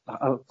because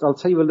I'll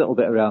tell you a little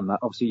bit around that.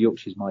 Obviously,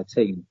 Yorkshire's my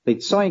team.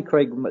 They'd signed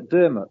Craig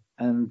McDermott,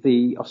 and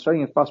the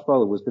Australian fast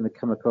bowler was going to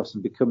come across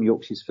and become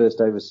Yorkshire's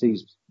first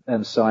overseas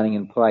signing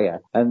and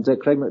player. And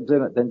Craig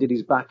McDermott then did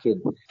his back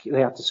in. They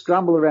had to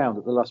scramble around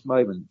at the last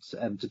moment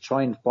to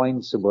try and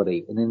find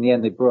somebody. And in the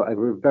end, they brought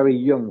over a very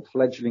young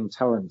fledgling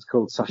talent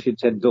called Sachin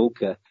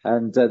Tendulkar.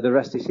 And the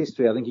rest is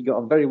history. I think he got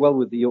on very well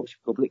with the Yorkshire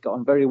public, got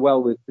on very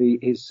well with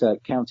his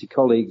county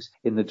colleagues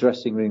in the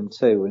dressing room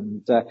too.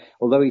 And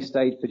although he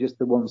stayed for just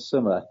the one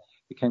summer,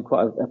 became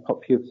quite a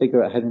popular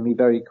figure at Headingley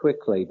very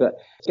quickly. But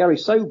Gary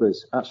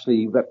Sobers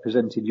actually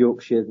represented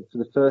Yorkshire for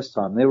the first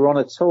time. They were on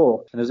a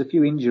tour, and there was a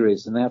few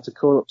injuries, and they had to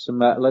call up some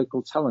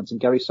local talent. And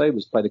Gary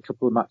Sobers played a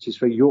couple of matches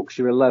for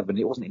Yorkshire 11.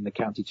 It wasn't in the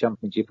county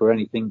championship or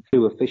anything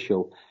too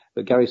official,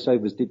 but Gary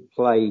Sobers did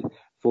play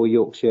for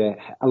Yorkshire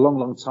a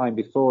long time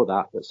before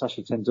that. But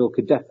Sachin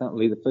Tendulkar,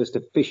 definitely the first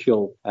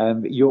official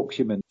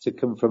Yorkshireman to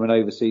come from an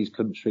overseas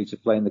country to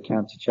play in the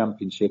county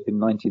championship in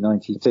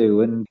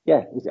 1992. And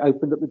yeah, it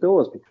opened up the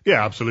doors.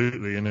 Yeah,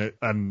 absolutely.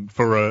 And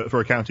for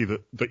a county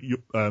that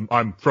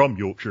I'm from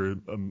Yorkshire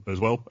as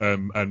well,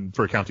 and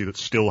for a county that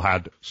still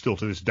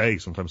to this day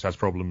sometimes has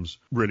problems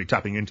really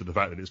tapping into the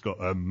fact that it's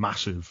got a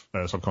massive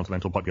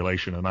subcontinental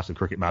population, a massive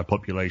cricket mad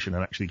population,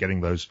 and actually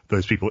getting those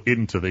people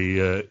into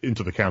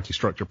the county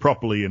structure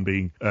properly and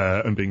being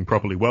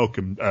properly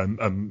welcomed,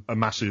 a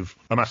massive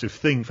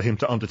thing for him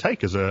to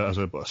undertake as a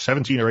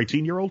 17 or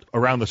 18-year-old.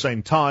 Around the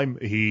same time,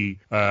 he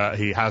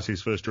has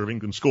his first tour of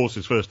England, scores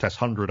his first Test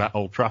 100 at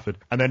Old Trafford,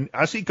 and then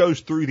as he goes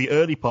through the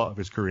early part of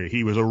his career,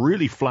 he was a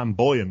really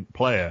flamboyant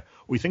player.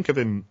 We think of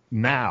him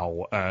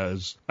now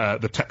as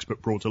the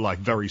textbook brought to life,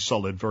 very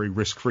solid, very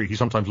risk-free. He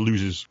sometimes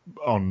loses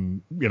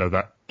on,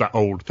 that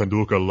old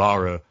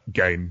Tendulkar-Lara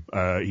game.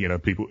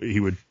 He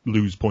would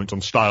lose points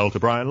on style to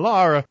Brian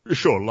Lara.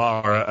 Sure,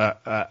 Lara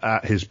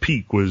at his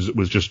peak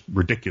was just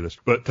ridiculous.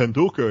 But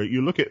Tendulkar,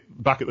 you look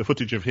back at the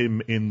footage of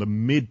him in the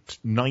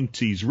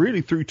mid-90s,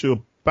 really through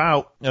to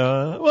about,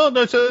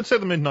 let's say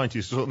the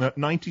mid-90s, so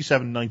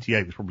 97,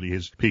 98 was probably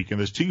his peak. And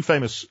there's two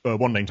famous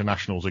one-day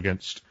internationals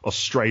against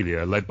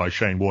Australia, led by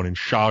Shane Warne in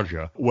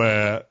Sharjah,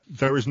 where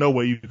there is no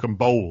way you can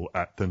bowl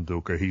at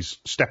Tendulkar. He's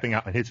stepping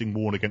out and hitting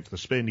Warne against the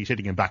spin. He's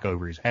hitting him back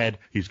over his head.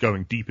 He's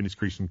going deep in his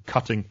crease and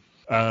cutting.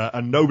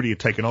 And nobody had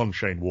taken on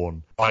Shane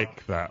Warne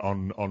like that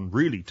on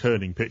really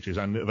turning pitches,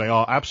 and they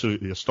are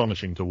absolutely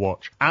astonishing to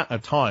watch at a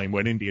time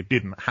when India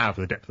didn't have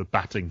the depth of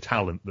batting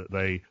talent that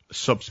they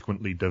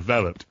subsequently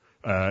developed.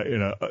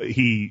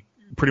 He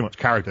pretty much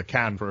carried the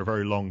can for a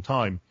very long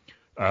time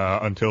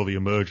until the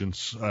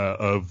emergence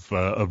of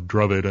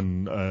Dravid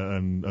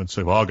and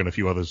Sehwag and a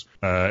few others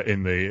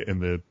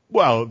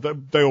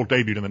they all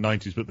debuted in the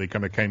 90s, but they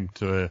kind of came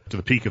to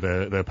the peak of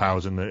their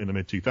powers in the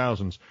mid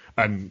 2000s.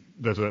 And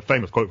there's a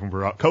famous quote from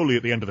Virat Kohli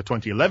at the end of the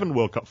 2011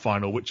 World Cup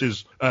final, which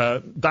is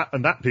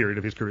that period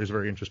of his career is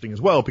very interesting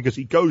as well, because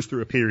he goes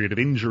through a period of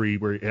injury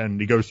and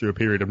he goes through a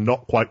period of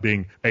not quite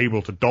being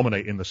able to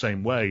dominate in the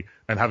same way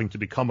and having to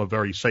become a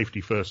very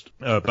safety first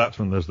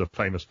batsman. There's the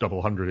famous double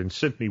 100 in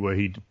Sydney where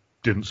he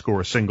didn't score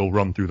a single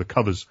run through the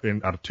covers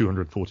out of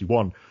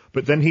 241.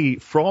 But then he,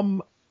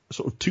 from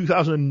sort of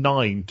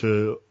 2009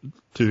 to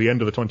the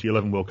end of the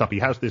 2011 World Cup, he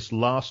has this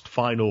last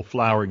final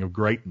flowering of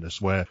greatness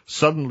where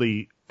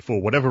suddenly,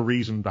 for whatever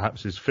reason,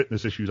 perhaps his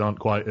fitness issues aren't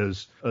quite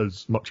as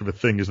much of a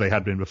thing as they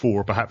had been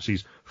before, or perhaps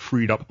he's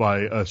freed up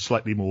by a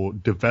slightly more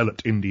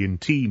developed Indian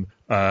team,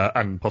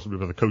 and possibly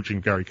with the coaching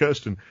of Gary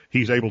Kirsten,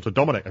 he's able to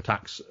dominate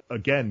attacks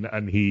again,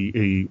 and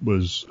he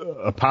was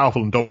a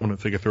powerful and dominant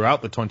figure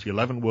throughout the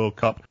 2011 World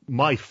Cup.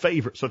 My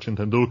favourite Sachin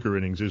Tendulkar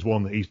innings is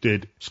one that he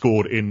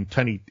scored in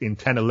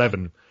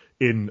 10-11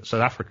 in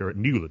South Africa at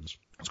Newlands.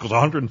 It scores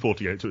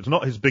 148, so it's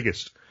not his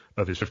biggest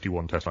of his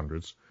 51 Test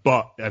 100s,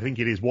 but I think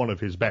it is one of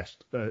his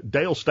best.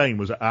 Dale Steyn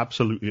was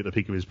absolutely at the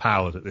peak of his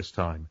powers at this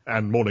time,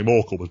 and Morne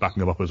Morkel was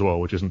backing him up as well,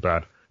 which isn't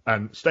bad.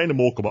 And Steyn and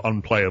Morkel were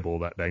unplayable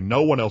that day.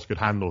 No one else could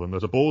handle them.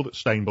 There's a ball that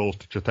Steyn bowls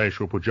to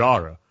Cheteshwar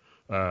Pujara,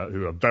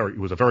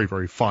 who was a very,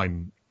 very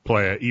fine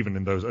player, even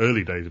in those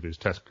early days of his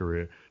Test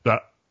career,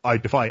 that I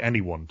defy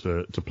anyone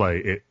to play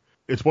it.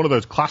 It's one of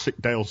those classic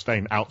Dale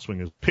Steyn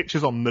outswingers.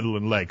 Pitches on middle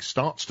and leg,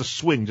 starts to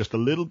swing just a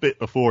little bit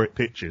before it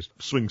pitches,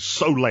 swings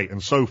so late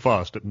and so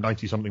fast at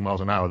 90-something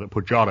miles an hour that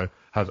Pujara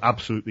has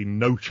absolutely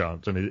no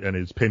chance, and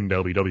his pinned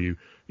LBW,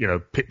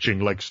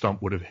 pitching leg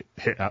stump would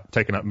have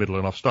taken out middle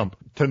and off stump.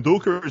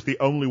 Tendulkar is the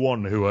only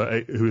one who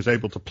is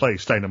able to play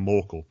Steyn and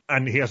Morkel,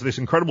 and he has this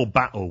incredible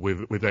battle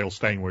with Dale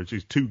Steyn, where it's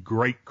these two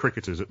great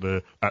cricketers at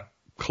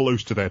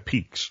close to their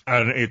peaks,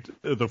 and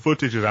the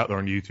footage is out there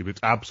on YouTube. It's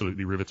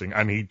absolutely riveting,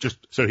 and he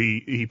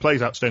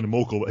plays out Steyn and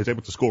Morkel, is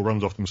able to score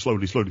runs off them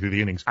slowly through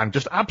the innings, and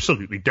just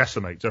absolutely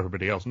decimates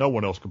everybody else. No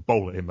one else could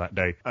bowl at him that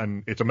day,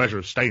 and it's a measure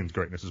of Steyn's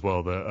greatness as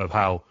well, of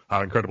how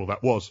incredible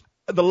that was.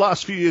 The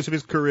last few years of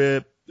his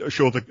career,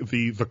 sure,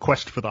 the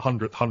quest for the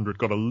 100th 100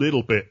 got a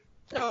little bit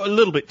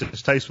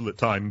distasteful at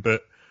time,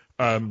 but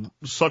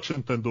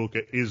Sachin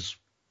Tendulkar is,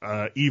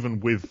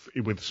 even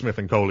with Smith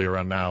and Kohli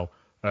around now,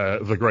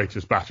 the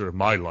greatest batter of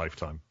my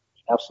lifetime.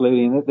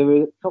 Absolutely, and there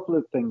were a couple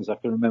of things I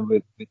can remember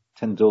with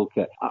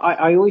Tendulkar.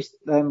 I always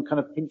kind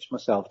of pinch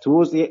myself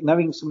towards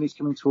knowing somebody's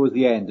coming towards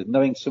the end, and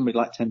knowing somebody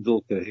like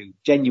Tendulkar, who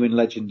genuine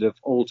legend of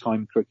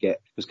all-time cricket,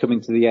 was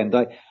coming to the end.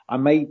 I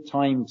made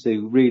time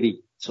to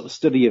really sort of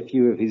study a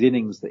few of his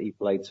innings that he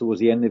played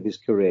towards the end of his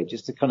career,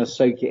 just to kind of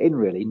soak it in,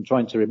 really, and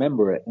trying to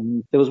remember it.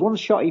 And there was one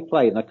shot he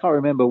played, and I can't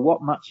remember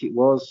what match it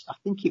was. I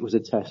think it was a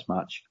Test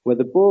match, where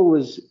the ball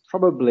was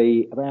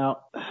probably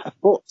about a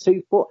foot,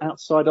 2 foot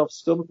outside off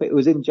stump. It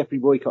was in Geoffrey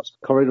Boycott's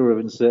corridor of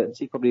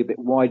uncertainty, probably a bit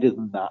wider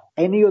than that.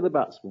 Any other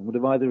batsman would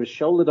have either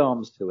shouldered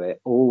arms to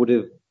it or would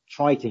have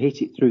tried to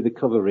hit it through the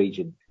cover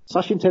region.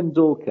 Sachin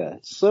Tendulkar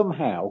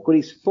somehow got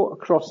his foot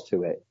across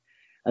to it,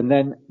 and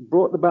then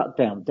brought the bat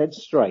down dead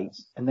straight,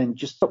 and then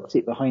just tucked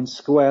it behind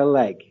square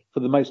leg for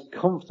the most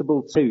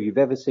comfortable two you've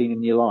ever seen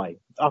in your life.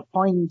 I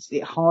find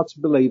it hard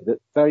to believe that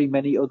very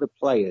many other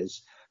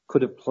players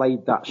could have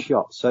played that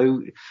shot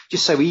so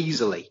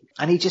easily.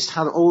 And he just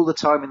had all the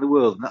time in the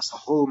world, and that's the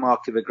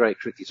hallmark of a great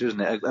cricketer, isn't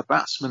it? A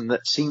batsman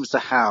that seems to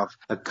have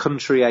a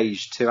country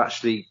age to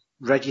actually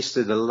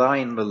register the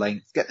line, the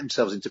length, get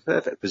themselves into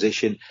perfect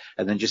position,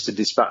 and then just to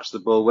dispatch the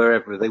ball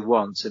wherever they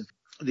want. And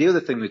the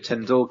other thing with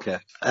Tendulkar,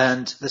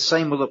 and the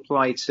same will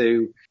apply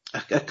to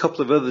a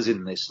couple of others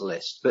in this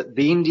list, but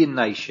the Indian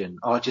nation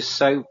are just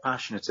so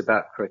passionate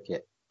about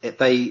cricket.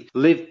 They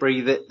live,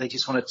 breathe it. They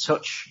just want to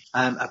touch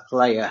a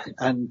player,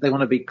 and they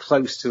want to be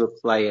close to a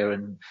player,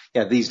 and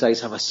these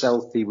days have a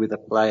selfie with a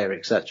player,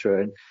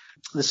 etc. And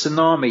the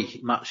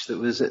Tsunami match that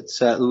was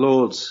at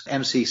Lord's,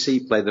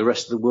 MCC played the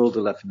rest of the World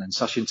 11, and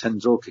Sachin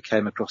Tendulkar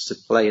came across to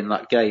play in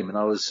that game, and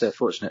I was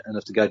fortunate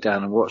enough to go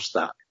down and watch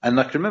that. And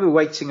I can remember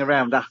waiting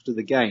around after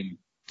the game.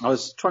 I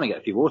was trying to get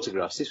a few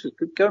autographs. This was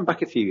going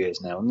back a few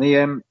years now. And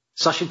the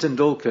Sachin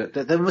Tendulkar,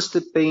 there must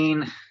have been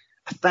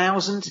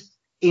 1,000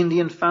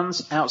 Indian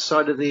fans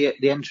outside of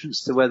the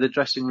entrance to where the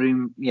dressing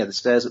room, the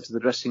stairs up to the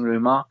dressing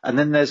room are. And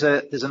then there's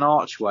an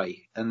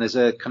archway, and there's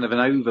a kind of an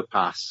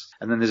overpass,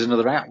 and then there's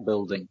another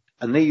outbuilding.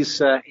 And these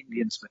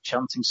Indians were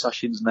chanting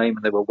Sachin's name,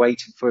 and they were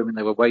waiting for him, and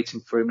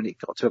it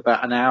got to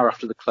about an hour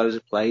after the close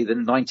of play,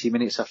 then 90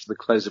 minutes after the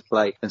close of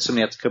play, and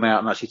somebody had to come out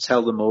and actually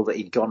tell them all that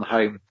he'd gone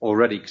home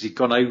already, because he'd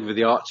gone over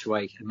the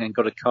archway and then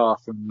got a car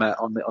from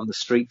on the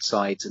street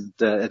side, and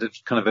had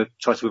kind of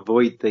tried to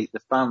avoid the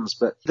fans.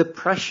 But the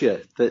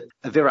pressure that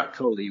Virat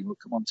Kohli, we'll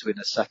come on to in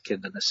a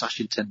second, and the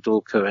Sachin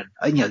Tendulkar,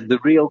 and the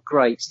real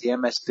greats, the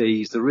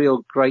MSDs, the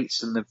real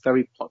greats and the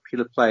very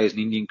popular players in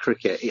Indian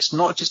cricket, it's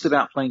not just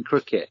about playing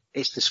cricket.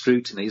 It's the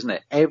scrutiny, isn't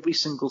it? Every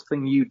single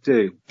thing you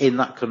do in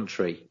that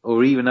country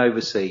or even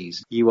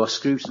overseas, you are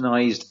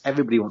scrutinised.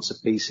 Everybody wants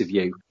a piece of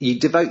you. You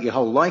devote your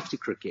whole life to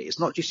cricket. It's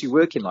not just your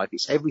working life,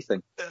 it's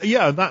everything.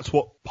 And that's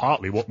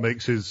partly what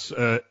makes his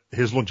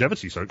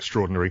longevity so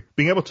extraordinary.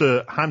 Being able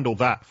to handle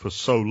that for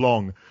so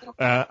long,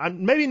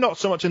 and maybe not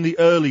so much in the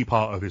early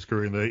part of his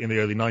career in the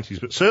early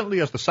 90s, but certainly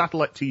as the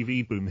satellite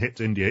TV boom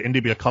hits India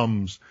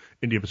becomes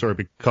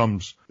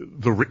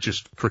the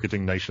richest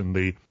cricketing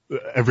nation.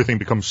 Everything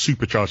becomes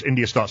supercharged.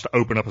 India starts to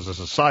open up as a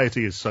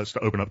society, it starts to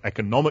open up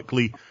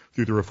economically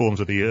through the reforms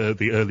of the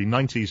early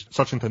 90s.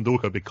 Sachin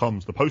Tendulkar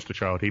becomes the poster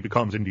child. He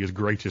becomes India's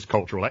greatest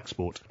cultural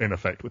export, in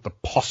effect, with the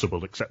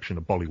possible exception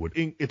of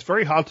Bollywood. It's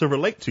very hard to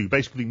relate to,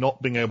 basically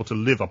not being able to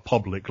live a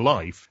public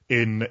life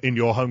in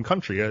your home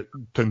country.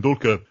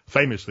 Tendulkar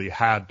famously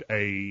had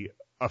a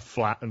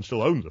flat, and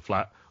still owns a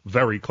flat,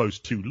 very close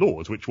to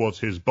Lord's, which was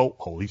his bolt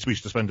hole. He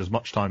used to spend as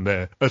much time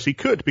there as he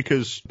could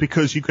because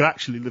you could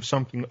actually live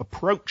something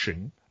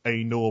approaching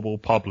a normal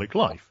public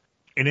life.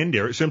 In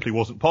India, it simply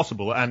wasn't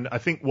possible, and I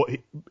think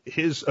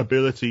his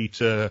ability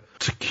to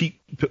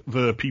keep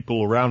the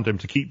people around him,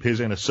 to keep his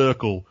inner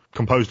circle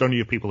composed only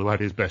of people who had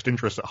his best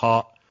interests at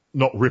heart,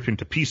 not rip him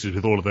to pieces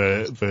with all of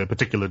the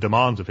particular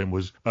demands of him,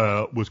 was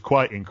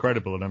quite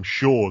incredible. And I'm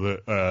sure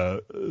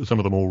that some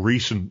of the more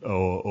recent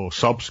or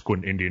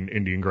subsequent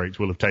Indian greats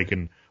will have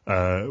taken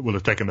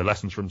taken the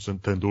lessons from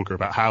Tendulkar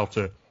about how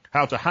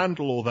to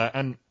handle all that,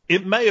 and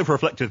it may have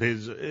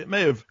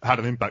had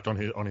an impact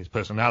on his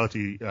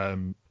personality.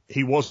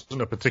 He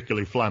wasn't a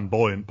particularly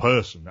flamboyant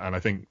person, and I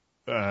think,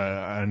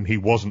 and he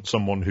wasn't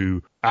someone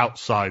who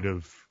outside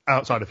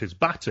of his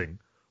batting,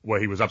 where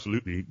he was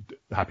absolutely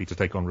happy to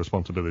take on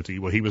responsibility,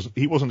 where he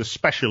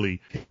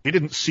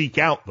didn't seek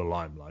out the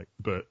limelight,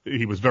 but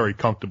he was very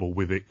comfortable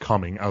with it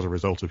coming as a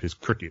result of his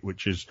cricket,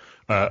 which is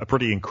a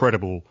pretty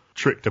incredible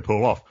trick to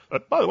pull off.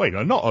 By the way,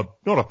 not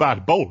a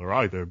bad bowler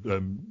either,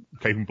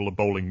 capable of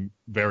bowling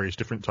various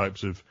different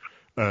types of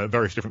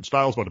various different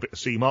styles, bowled a bit of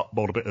seam up,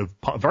 bowled a bit of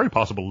very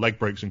passable leg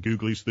breaks and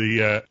googlies.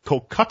 The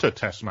Kolkata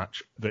Test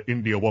match that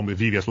India won with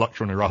VVS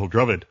Lakshman and Rahul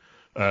Dravid,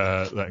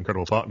 that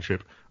incredible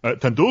partnership.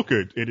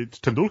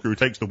 Tendulkar who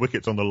takes the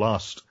wickets on the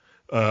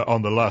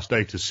last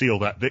day to seal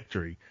that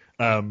victory.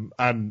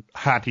 And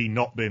had he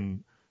not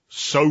been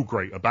so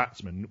great a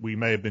batsman, we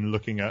may have been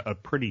looking at a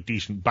pretty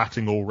decent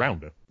batting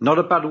all-rounder. Not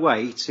a bad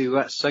way to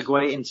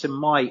segue into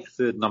my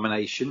third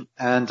nomination.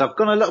 And I've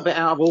gone a little bit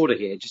out of order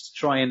here just to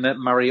try and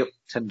marry up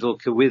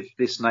Tendulkar with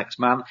this next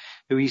man,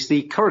 who is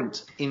the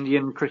current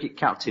Indian cricket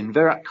captain,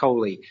 Virat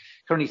Kohli.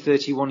 Currently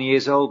 31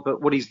 years old,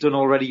 but what he's done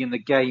already in the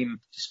game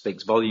just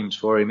speaks volumes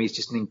for him. He's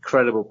just an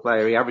incredible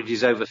player. He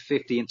averages over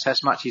 50 in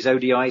test matches,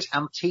 ODIs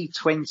and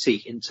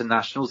T20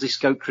 internationals. This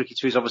GOAT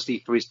cricketer is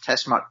obviously for his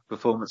test match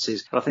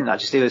performances, but I think that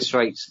just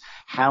illustrates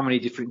how many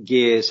different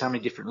gears, how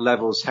many different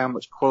levels, how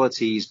much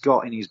quality he's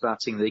got in his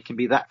batting, that he can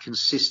be that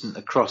consistent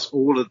across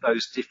all of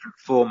those different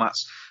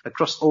formats,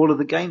 across all of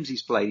the games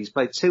he's played. He's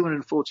played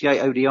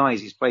 248 ODIs,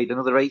 he's played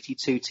another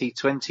 82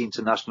 T20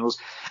 internationals,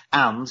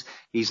 and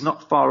he's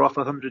not far off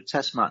 100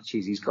 test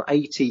matches. He's got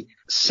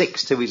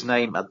 86 to his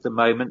name at the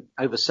moment,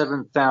 over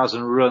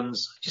 7,000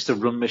 runs, just a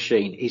run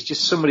machine. He's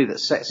just somebody that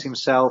sets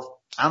himself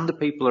and the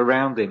people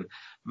around him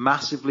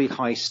massively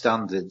high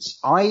standards.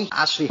 I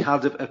actually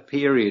had a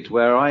period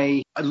where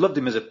I loved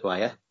him as a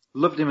player,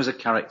 loved him as a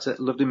character,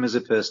 loved him as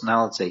a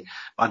personality.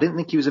 I didn't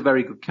think he was a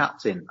very good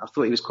captain. I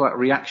thought he was quite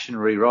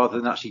reactionary rather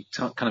than actually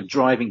kind of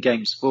driving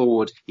games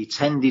forward. He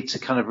tended to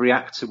kind of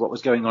react to what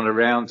was going on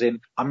around him.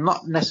 I'm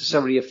not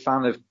necessarily a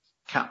fan of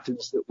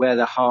captains that wear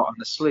their heart on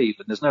the sleeve,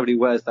 and there's nobody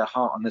wears their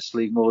heart on the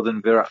sleeve more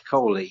than Virat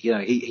Kohli. You know,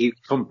 he's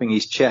pumping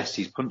his chest,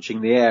 he's punching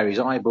the air, his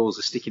eyeballs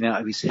are sticking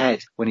out of his head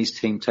when his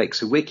team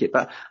takes a wicket.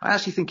 But I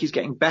actually think he's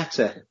getting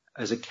better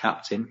as a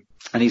captain,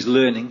 and he's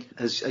learning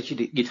as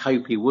you'd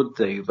hope he would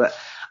do. But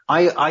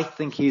I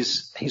think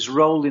his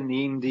role in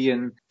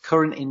the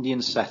current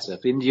Indian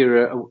setup, India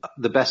are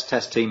the best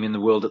test team in the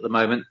world at the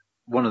moment,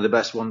 one of the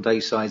best one-day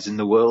sides in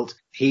the world.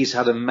 He's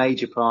had a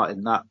major part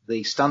in that.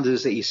 The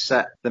standards that he's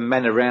set, the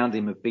men around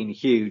him have been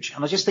huge.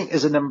 And I just think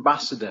as an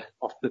ambassador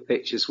off the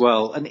pitch as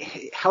well, and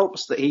it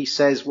helps that he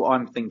says what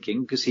I'm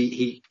thinking, because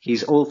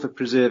he's all for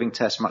preserving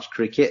test match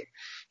cricket.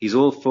 He's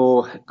all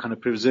for kind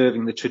of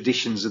preserving the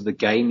traditions of the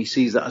game. He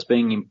sees that as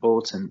being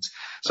important.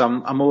 So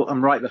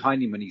I'm right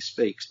behind him when he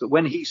speaks. But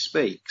when he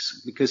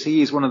speaks, because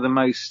he is one of the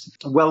most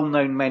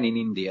well-known men in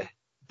India,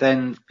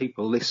 then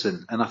people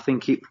listen. And I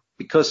think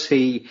because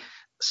he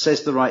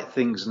says the right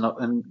things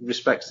and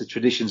respects the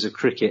traditions of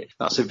cricket,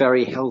 that's a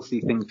very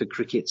healthy thing for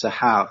cricket to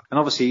have. And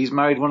obviously he's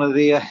married one of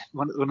the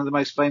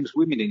most famous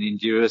women in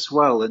India as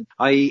well. And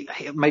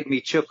it made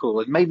me chuckle.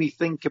 It made me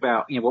think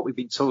about, what we've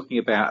been talking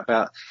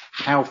about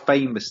how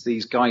famous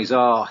these guys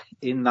are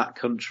in that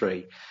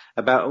country.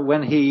 About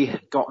when he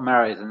got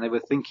married and they were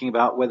thinking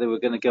about whether they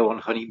were going to go on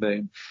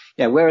honeymoon.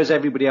 Yeah, whereas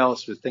everybody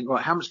else would think,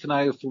 right, how much can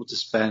I afford to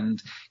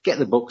spend? Get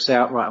the books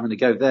out, right, I'm going to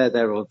go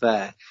there or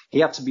there. He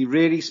had to be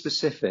really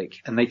specific,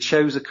 and they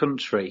chose a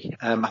country.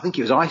 I think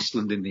it was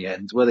Iceland in the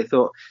end, where they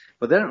thought,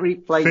 well, they don't really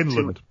play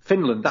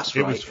Finland, that's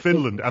right. It was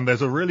Finland, and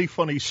there's a really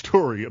funny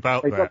story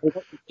about that.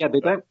 They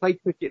don't play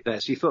cricket there,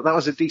 so you thought that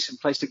was a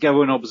decent place to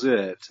go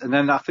unobserved. And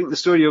then I think the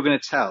story you're going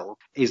to tell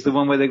is the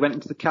one where they went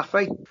into the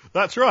cafe.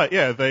 That's right,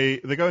 yeah. They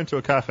go into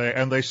a cafe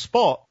and they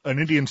spot an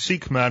Indian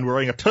Sikh man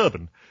wearing a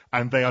turban,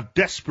 and they are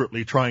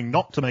desperately trying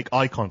not to make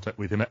eye contact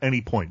with him at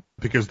any point,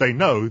 because they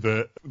know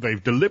that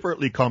they've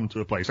deliberately come to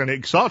a place. And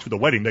it starts with a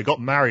wedding. They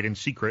got married in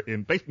secret,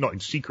 not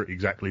in secret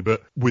exactly,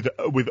 but with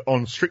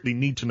on strictly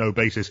need-to-know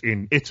basis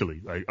in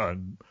Italy,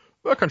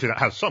 a country that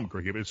has some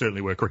cricket, but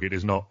certainly where cricket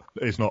is not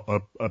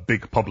a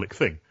big public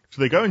thing.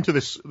 So they go into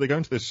this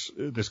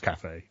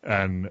cafe,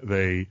 and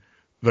they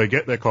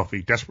get their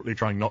coffee, desperately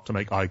trying not to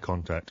make eye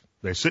contact.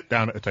 They sit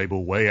down at a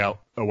table way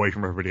out away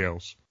from everybody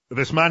else.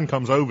 This man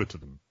comes over to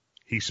them.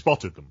 He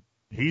spotted them.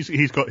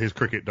 He's got his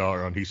cricket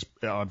dart on.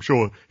 I'm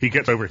sure he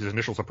gets over his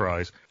initial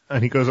surprise,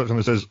 and he goes up to them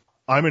and says,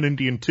 "I'm an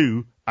Indian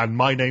too, and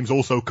my name's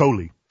also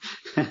Kohli."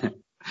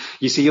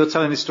 You see, you're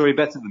telling this story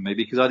better than me,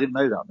 because I didn't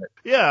know that bit.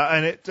 Yeah,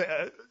 and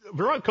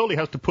Virat Kohli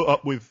has to put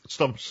up with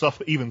some stuff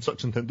that even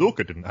Sachin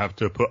Tendulkar didn't have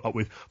to put up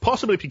with,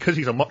 possibly because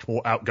he's a much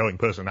more outgoing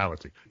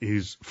personality.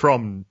 He's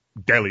from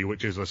Delhi,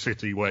 which is a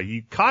city where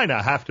you kind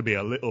of have to be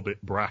a little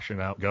bit brash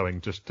and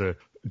outgoing just to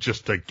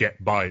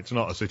get by. It's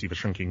not a city for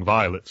shrinking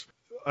violets.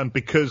 And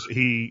because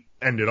he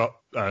ended up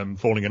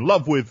falling in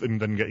love with and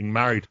then getting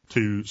married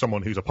to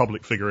someone who's a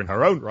public figure in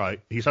her own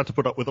right, he's had to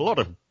put up with a lot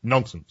of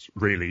nonsense,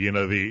 really.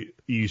 He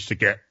used to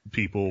get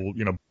people,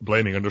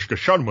 blaming Anushka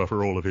Sharma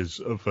for all of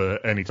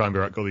any time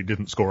Virat Kohli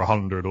didn't score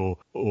 100 or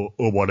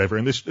whatever.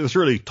 And this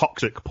really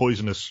toxic,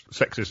 poisonous,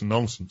 sexist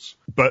nonsense.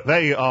 But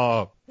they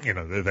are,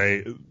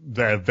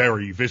 they're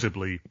very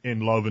visibly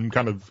in love and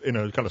kind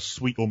of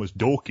sweet, almost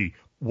dorky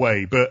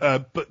way, but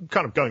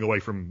kind of going away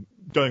from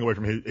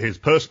his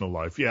personal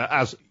life. Yeah,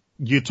 as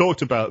you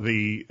talked about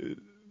the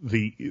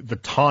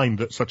time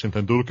that Sachin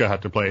Tendulkar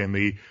had to play and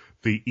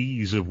the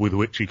ease with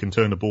which he can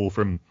turn the ball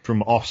from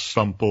off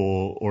stump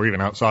or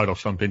even outside off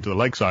stump into the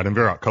leg side, and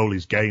Virat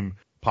Kohli's game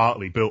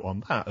partly built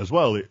on that as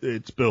well.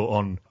 It's built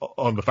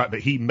on the fact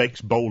that he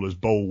makes bowlers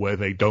bowl where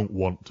they don't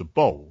want to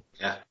bowl.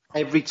 Yeah.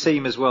 Every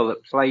team as well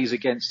that plays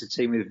against a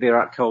team with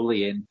Virat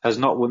Kohli in has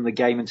not won the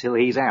game until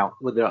he's out,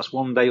 whether that's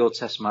one day or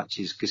test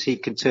matches, because he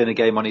can turn a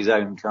game on his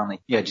own, can't he?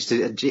 Yeah, just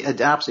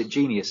an absolute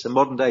genius, a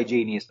modern day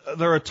genius.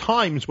 There are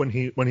times when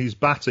he's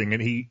batting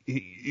and he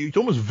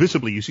almost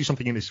visibly, you see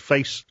something in his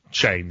face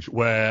change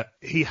where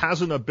he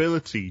has an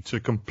ability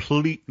to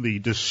completely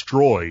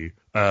destroy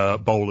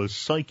bowler's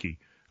psyche.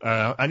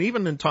 And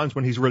even in times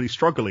when he's really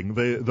struggling,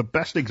 the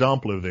best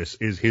example of this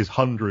is his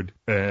 100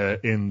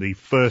 in the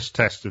first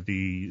test of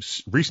the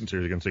recent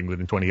series against England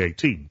in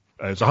 2018.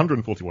 It's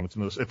 141.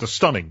 It's a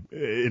stunning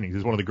innings.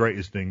 It's one of the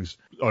greatest innings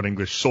on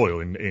English soil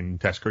in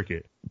Test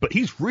cricket. But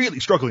he's really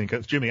struggling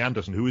against Jimmy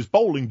Anderson, who is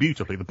bowling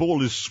beautifully. The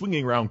ball is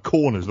swinging around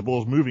corners. The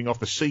ball's moving off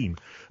the seam.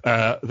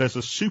 There's a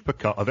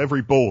supercut of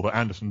every ball that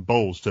Anderson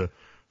bowls to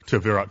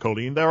Virat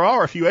Kohli, and there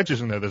are a few edges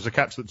in there. There's a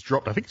catch that's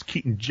dropped. I think it's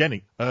Keaton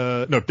Jennings.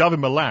 David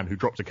Malan, who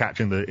dropped a catch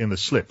in the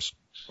slips.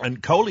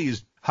 And Kohli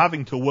is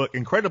having to work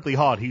incredibly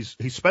hard. He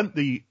spent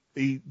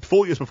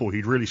 4 years before,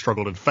 he'd really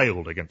struggled and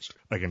failed against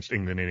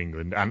England in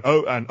England. And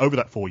over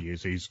that 4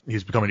 years,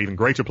 he's become an even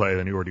greater player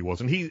than he already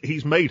was. And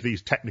he's made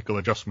these technical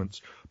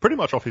adjustments pretty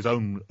much off his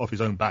own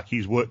back.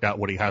 He's worked out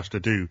what he has to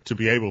do to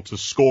be able to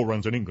score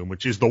runs in England,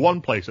 which is the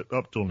one place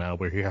up till now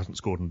where he hasn't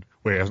scored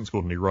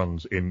any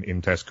runs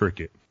in Test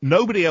cricket.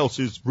 Nobody else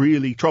is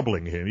really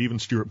troubling him. Even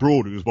Stuart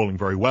Broad, who was bowling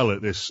very well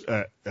at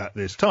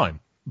this time.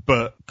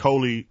 But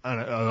Kohli, and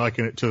I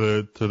liken it to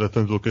the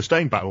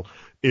Tendulkar-Steyn battle,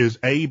 is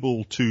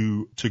able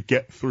to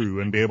get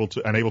through and able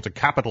to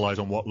capitalize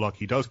on what luck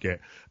he does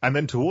get. And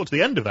then towards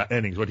the end of that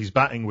innings, when he's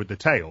batting with the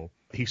tail,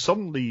 he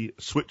suddenly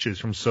switches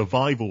from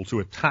survival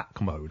to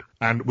attack mode.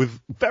 And with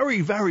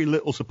very, very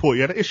little support,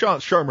 you had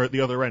Ishant Sharma at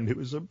the other end, who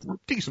was a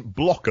decent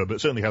blocker,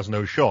 but certainly has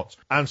no shots.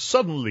 And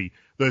suddenly,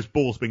 there's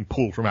balls being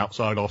pulled from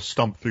outside off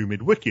stump through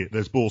mid-wicket.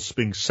 There's balls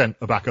being sent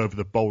back over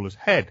the bowler's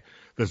head.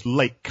 There's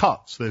late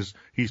cuts.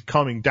 He's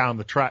coming down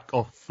the track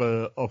off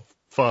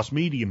fast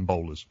medium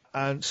bowlers.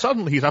 And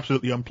suddenly he's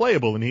absolutely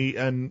unplayable, and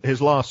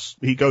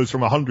he goes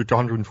from 100 to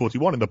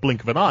 141 in the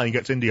blink of an eye and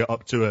gets India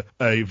up to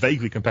a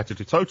vaguely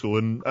competitive total,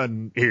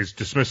 and his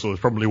dismissal is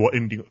probably what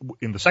India,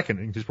 in the second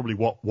innings, is probably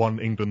what won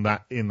England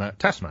in that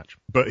test match.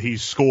 But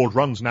he's scored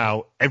runs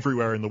now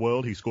everywhere in the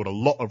world. He scored a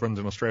lot of runs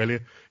in Australia.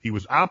 He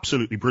was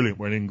absolutely brilliant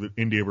when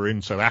India were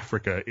in South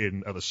Africa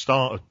at the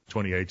start of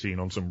 2018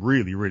 on some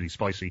really, really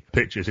spicy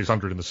pitches. His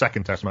 100 in the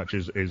second test match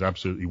is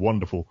absolutely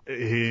wonderful.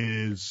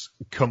 His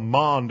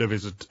command of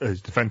his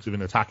defensive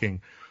and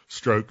attacking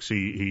strokes,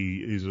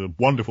 he is a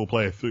wonderful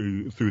player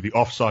through the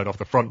offside off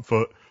the front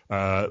foot,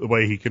 the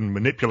way he can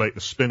manipulate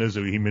the spinners,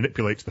 he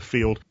manipulates the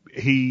field.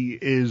 He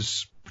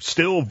is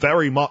still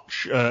very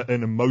much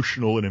an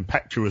emotional and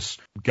impetuous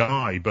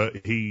guy,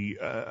 but he's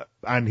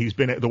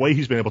been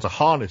able to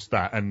harness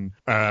that and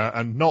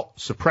not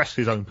suppress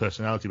his own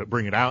personality, but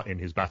bring it out in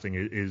his batting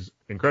is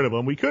incredible.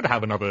 And we could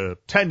have another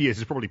 10 years,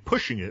 is probably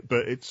pushing it,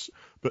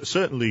 but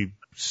certainly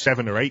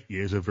 7 or 8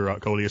 years of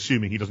Virat Kohli,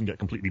 assuming he doesn't get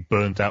completely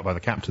burnt out by the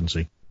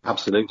captaincy.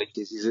 Absolutely.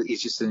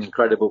 He's just an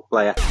incredible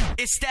player.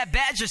 It's that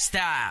Badger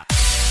style.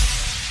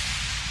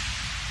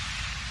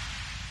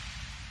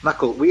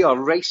 Knuckle, we are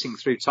racing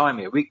through time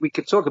here. We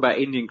could talk about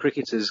Indian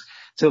cricketers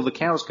till the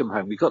cows come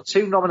home. We've got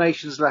 2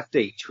 nominations left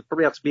each. We'll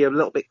probably have to be a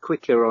little bit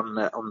quicker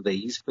on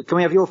these. But can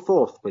we have your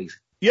 4th, please?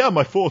 Yeah,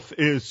 my 4th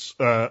is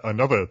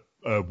another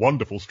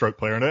wonderful stroke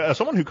player, and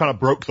someone who kind of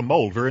broke the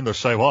mould, Virender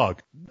Sehwag.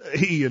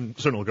 He and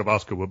Sunil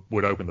Gavaskar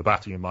would open the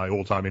batting in my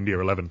all-time India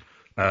 11,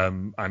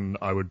 and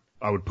I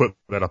would put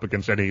that up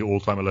against any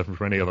all-time 11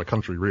 from any other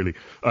country, really.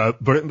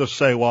 Virender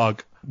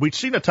Sehwag, we'd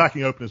seen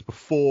attacking openers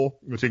before.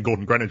 We'd seen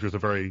Gordon Greenidge was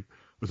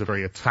a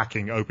very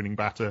attacking opening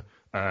batter,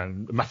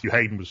 and Matthew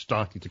Hayden was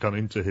starting to come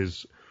into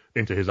his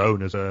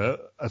own as a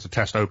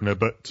test opener,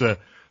 but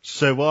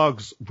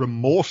Sehwag's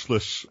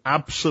remorseless,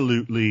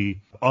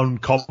 absolutely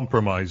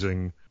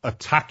uncompromising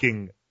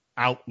attacking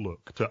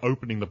outlook to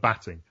opening the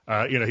batting.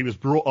 He was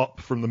brought up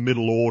from the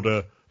middle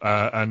order,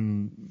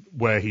 and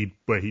where he'd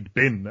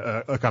been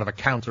a kind of a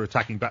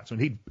counter-attacking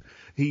batsman.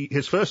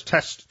 His first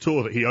test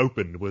tour that he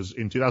opened was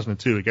in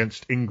 2002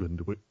 against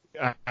England,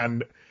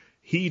 and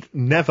he'd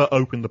never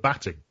opened the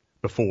batting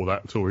before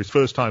that tour. His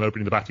first time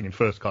opening the batting in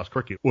first-class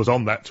cricket was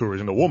on that tour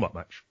as in a warm-up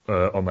match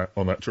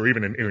on that tour.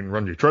 Even in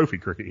Ranji Trophy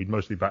cricket, he'd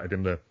mostly batted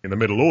in the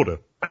middle order.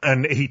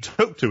 And he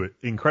took to it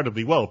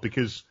incredibly well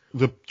because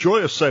the joy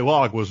of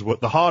Sehwag was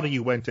the harder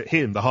you went at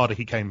him, the harder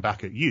he came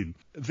back at you.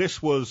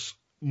 This was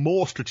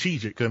more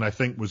strategic than I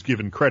think he was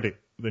given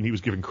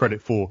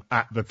credit for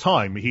at the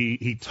time.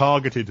 He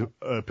targeted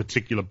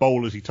particular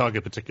bowlers, he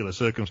targeted particular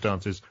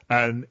circumstances,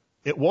 and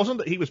it wasn't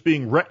that he was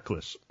being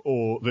reckless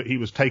or that he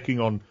was taking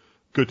on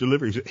good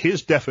deliveries.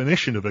 His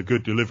definition of a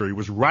good delivery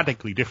was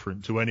radically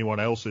different to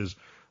anyone else's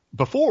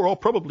before or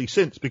probably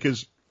since,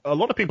 because a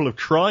lot of people have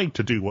tried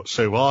to do what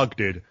Sehwag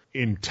did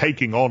in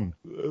taking on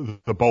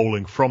the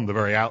bowling from the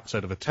very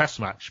outset of a test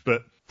match,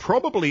 but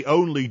probably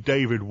only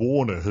David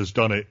Warner has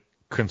done it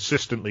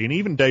consistently, and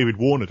even David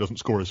Warner doesn't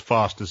score as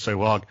fast as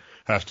Sehwag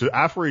has. To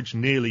average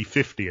nearly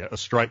 50 at a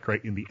strike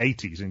rate in the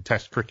 80s in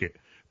test cricket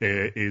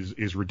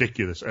is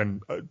ridiculous,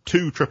 and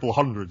 2 triple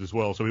hundreds as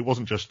well. So he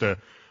wasn't just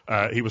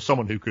he was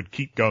someone who could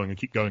keep going and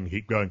keep going and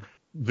keep going.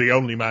 The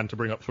only man to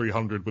bring up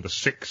 300 with a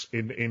 6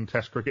 in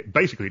test cricket.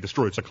 Basically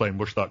destroyed Saqlain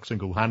Mushtaq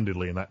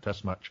single-handedly in that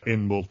test match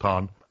in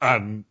Multan,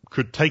 and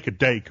could take a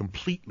day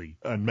completely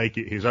and make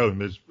it his own.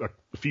 There's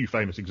a few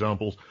famous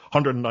examples.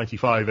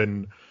 195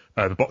 in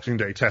the Boxing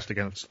Day test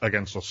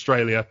against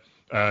Australia.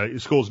 He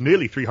scores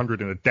nearly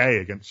 300 in a day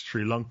against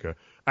Sri Lanka.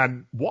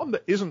 And one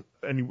that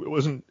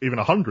wasn't even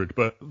 100,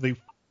 but the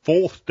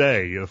fourth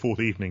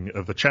evening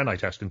of the Chennai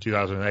test in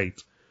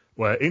 2008,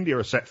 where India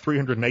are set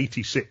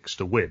 386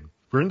 to win.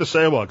 Virender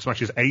Sehwag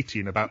smashes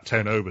 80 in about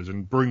 10 overs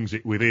and brings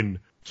it within,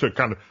 so it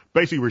kind of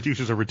basically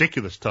reduces a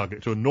ridiculous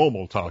target to a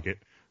normal target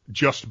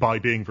just by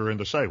being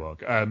Virender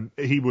Sehwag.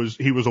 He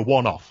was a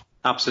one-off.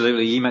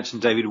 Absolutely. You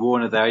mentioned David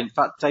Warner there. In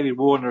fact, David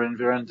Warner and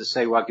Virender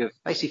Sehwag have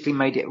basically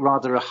made it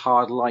rather a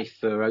hard life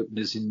for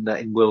openers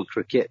in world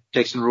cricket.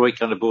 Jason Roy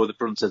kind of bore the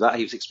brunt of that.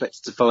 He was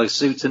expected to follow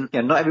suit, and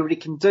not everybody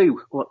can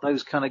do what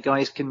those kind of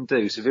guys can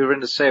do. So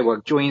Virender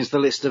Sehwag joins the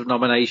list of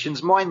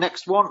nominations. My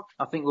next one,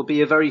 I think, will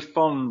be a very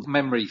fond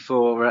memory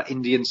for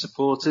Indian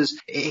supporters.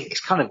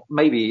 It's kind of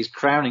maybe his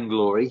crowning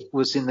glory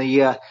was in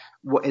the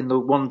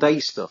one-day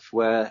stuff,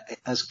 where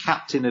as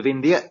captain of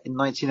India in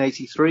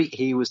 1983,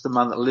 he was the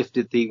man that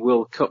lifted the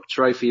World Cup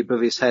trophy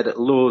above his head at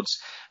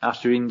Lord's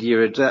after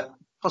India had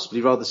possibly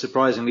rather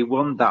surprisingly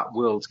won that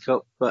World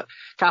Cup. But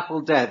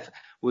Kapil Dev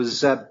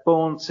was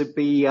born to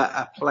be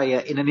a player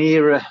in an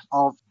era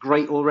of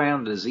great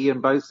all-rounders.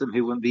 Ian Botham,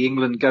 who won the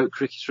England GOAT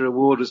Cricketer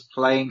Award, was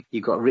playing.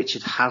 You've got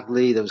Richard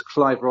Hadley. There was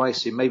Clive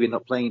Rice, who maybe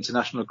not playing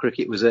international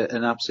cricket, was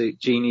an absolute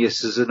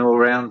genius as an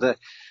all-rounder.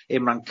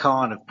 Imran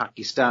Khan of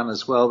Pakistan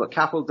as well. But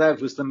Kapil Dev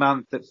was the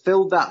man that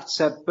filled that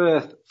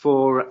berth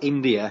for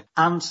India.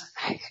 And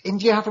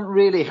India haven't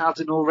really had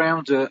an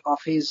all-rounder of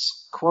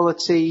his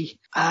quality.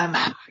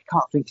 I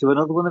can't think of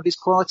another one of his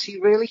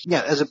quality, really.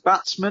 Yeah, as a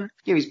batsman,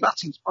 his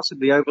batting's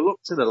possibly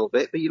overlooked a little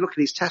bit, but you look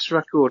at his test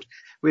record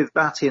with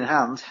bat in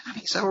hand, and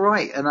it's all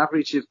right. An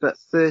average of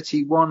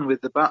 31 with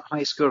the bat,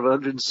 high score of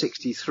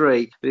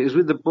 163. But it was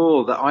with the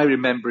ball that I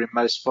remember him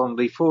most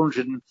fondly.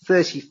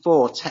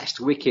 434 test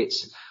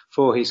wickets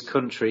for his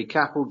country.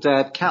 Kapil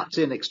Dev,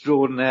 captain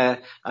extraordinaire,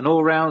 an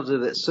all-rounder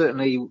that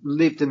certainly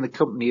lived in the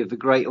company of the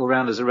great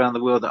all-rounders around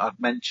the world that I've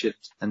mentioned,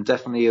 and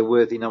definitely a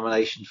worthy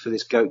nomination for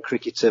this GOAT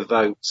cricketer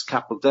votes.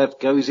 Kapil Dev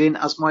goes in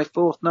as my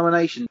fourth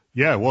nomination.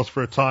 Yeah, was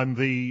for a time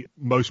the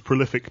most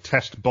prolific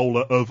test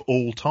bowler of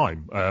all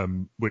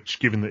time, which,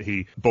 given that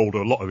he bowled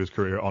a lot of his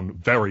career on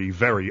very,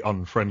 very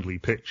unfriendly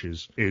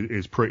pitches,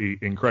 is pretty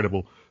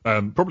incredible.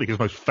 Probably his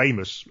most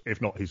famous, if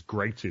not his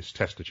greatest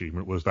test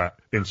achievement, was that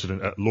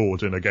incident at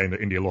Lord's in a game that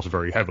India lost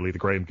very heavily, the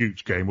Graham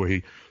Gooch game, where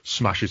he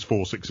smashes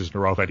 4 sixes in a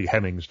row of Eddie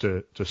Hemmings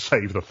to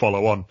save the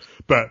follow-on.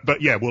 But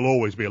yeah, will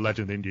always be a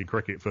legend in Indian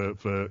cricket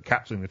for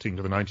captaining the team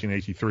to the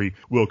 1983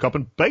 World Cup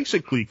and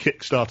basically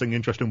kick-starting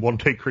interest in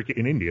one-day cricket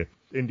in India.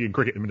 Indian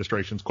cricket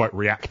administration's quite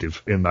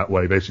reactive in that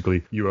way.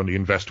 Basically, you only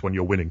invest when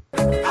you're winning.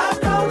 I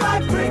don't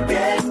like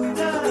cricket.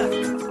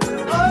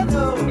 Oh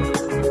no.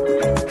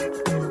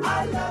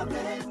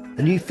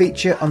 The new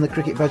feature on the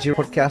Cricket Badger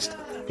podcast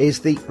is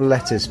the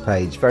letters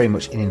page, very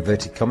much in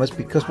inverted commas,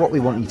 because what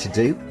we want you to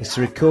do is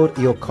to record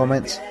your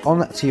comments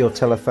onto your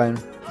telephone,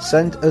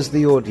 send us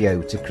the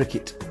audio to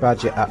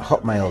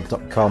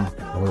cricketbadger@hotmail.com,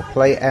 and we'll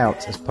play it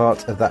out as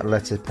part of that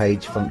letter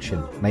page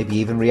function. Maybe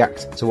even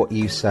react to what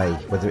you say,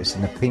 whether it's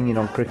an opinion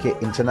on cricket,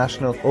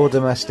 international or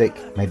domestic.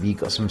 Maybe you've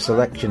got some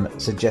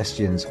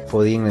suggestions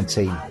for the England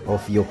team or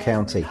for your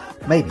county.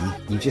 Maybe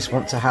you just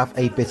want to have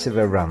a bit of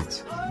a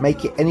rant.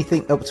 Make it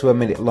anything up to a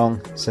minute long.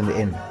 Send it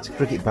in to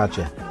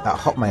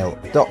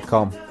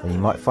cricketbadger@hotmail.com, and you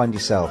might find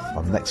yourself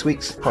on next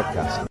week's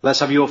podcast. Let's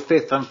have your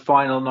fifth and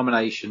final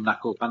nomination,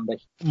 Nakul Pandey.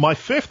 My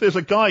fifth is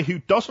a guy who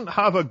doesn't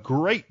have a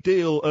great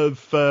deal of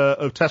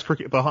Test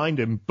cricket behind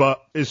him,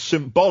 but is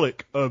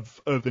symbolic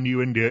of the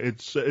new India.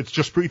 It's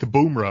Jasprit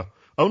Bumrah.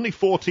 Only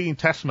 14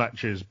 Test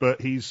matches, but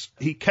he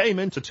came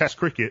into Test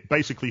cricket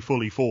basically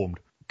fully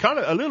formed. kind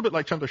of a little bit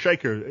like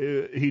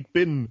Chandrasekhar. He'd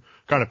been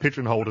kind of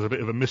pigeonholed as a bit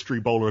of a mystery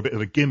bowler, a bit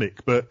of a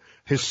gimmick, but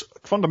his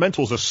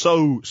fundamentals are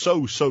so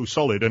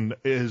solid, and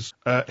his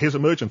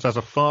emergence as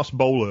a fast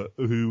bowler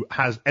who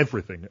has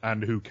everything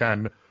and who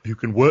can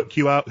work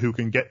you out, who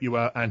can get you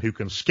out, and who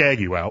can scare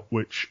you out,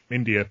 which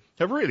India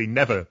have really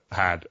never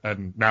had.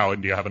 And now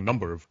India have a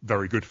number of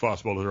very good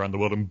fast bowlers around the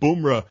world, and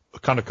Bumrah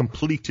kind of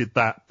completed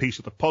that piece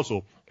of the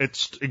puzzle.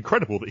 It's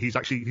incredible that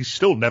he's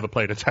still never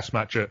played a test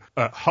match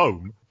at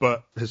home,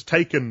 but has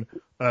taken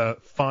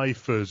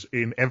fifers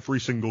in every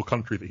single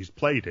country that he's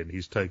played in.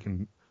 He's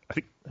taken,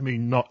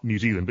 not New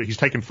Zealand, but he's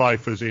taken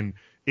fifers in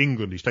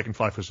England, he's taken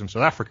fifers in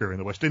South Africa, in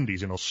the West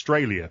Indies, in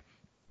Australia,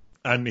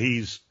 and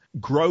he's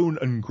grown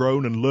and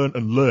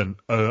learned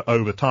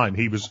over time.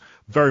 He was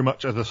very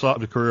much at the start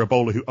of his career a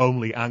bowler who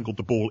only angled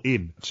the ball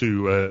in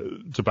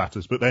to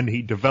batters, but then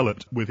he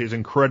developed with his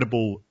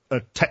incredible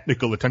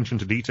technical attention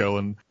to detail,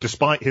 and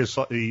despite his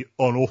slightly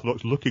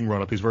unorthodox looking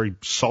run-up, his very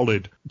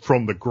solid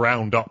from the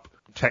ground up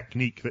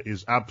technique that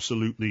is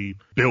absolutely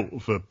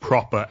built for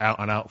proper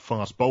out-and-out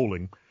fast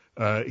bowling,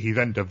 he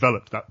then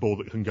developed that ball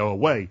that can go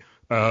away,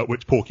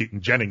 which Paul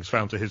Keaton-Jennings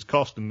found to his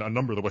cost, and a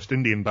number of the West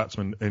Indian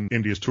batsmen in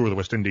India's tour of the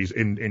West Indies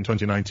in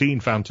 2019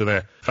 found to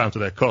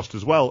their cost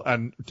as well.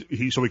 And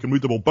so he can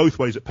move the ball both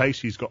ways at pace.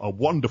 He's got a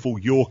wonderful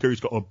Yorker. He's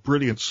got a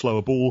brilliant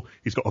slower ball.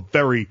 He's got a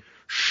very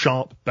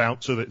sharp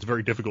bouncer that it's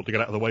very difficult to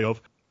get out of the way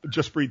of.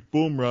 Jasprit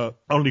Bumrah,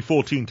 only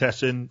 14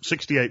 tests in,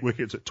 68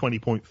 wickets at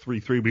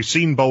 20.33. We've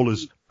seen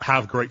bowlers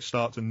have great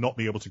starts and not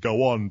be able to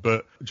go on,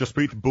 but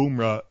Jasprit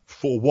Bumrah,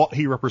 for what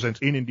he represents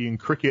in Indian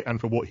cricket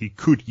and for what he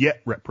could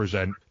yet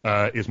represent,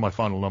 is my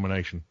final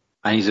nomination.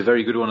 And he's a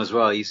very good one as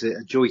well. He's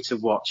a joy to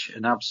watch,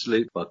 an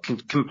absolute,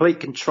 complete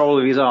control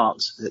of his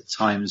arts at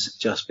times,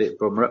 Jasprit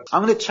Bumrah.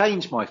 I'm going to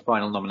change my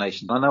final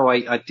nomination. I know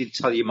I did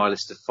tell you my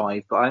list of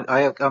 5, but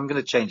I'm going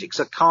to change it because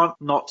I can't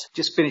not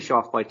just finish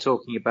off by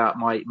talking about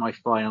my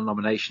final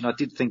nomination. I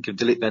did think of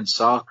Dilip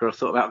Vengsarkar. I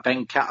thought about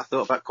Venkat. I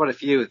thought about quite a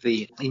few of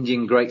the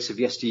Indian greats of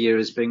yesteryear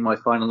as being my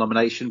final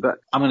nomination, but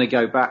I'm going to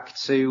go back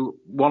to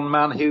one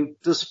man who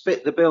does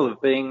fit the bill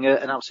of being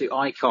an absolute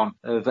icon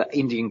of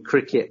Indian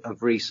cricket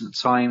of recent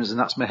times, and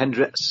that's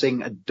Mahendra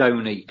Singh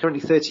Dhoni. Currently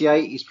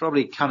 38, he's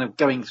probably kind of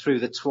going through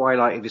the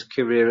twilight of his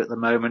career at the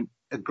moment.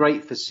 A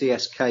great for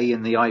CSK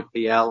in the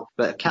IPL,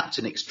 but a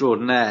captain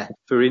extraordinaire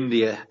for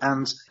India.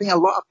 And I think a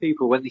lot of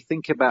people, when they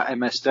think about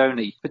MS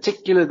Dhoni,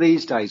 particularly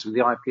these days with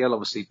the IPL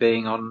obviously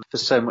being on for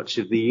so much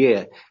of the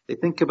year, they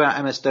think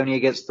about MS Dhoni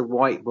against the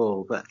white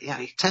ball. But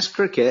yeah, Test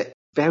cricket,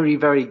 very,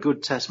 very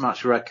good test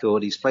match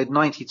record. He's played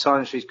 90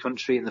 times for his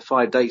country in the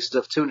 5-day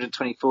stuff.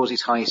 224 is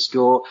his highest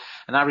score.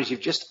 An average of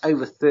just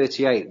over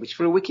 38, which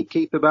for a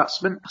wicket-keeper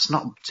batsman, that's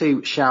not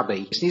too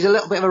shabby. He's a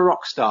little bit of a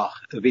rock star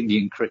of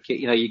Indian cricket.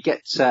 You know, you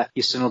get your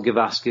Sunil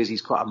Gavaskar,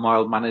 he's quite a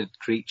mild-mannered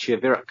creature.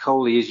 Virat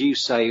Kohli, as you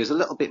say, was a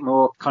little bit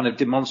more kind of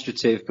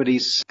demonstrative, but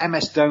MS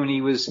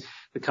Dhoni was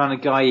the kind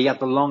of guy, he had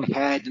the long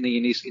hair, didn't he,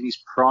 in his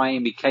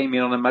prime. He came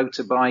in on a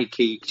motorbike.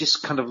 He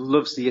just kind of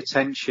loves the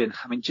attention.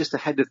 I mean, just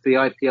ahead of the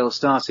IPL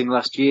starting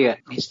last year,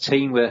 his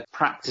team were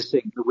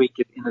practicing the week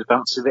in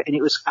advance of it, and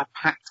it was a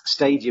packed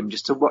stadium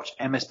just to watch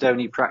MS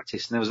Dhoni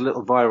practice. And there was a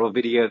little viral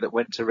video that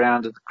went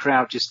around of the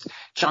crowd just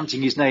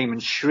chanting his name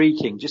and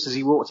shrieking just as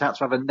he walked out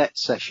to have a net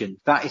session.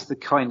 That is the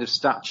kind of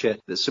stature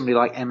that somebody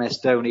like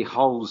MS Dhoni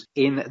holds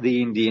in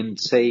the Indian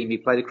team. He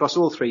played across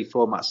all 3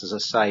 formats, as I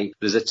say.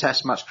 There's a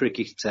test match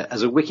cricketer,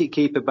 as a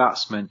wicket-keeper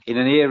batsman in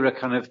an era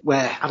kind of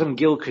where Adam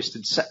Gilchrist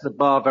had set the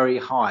bar very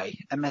high.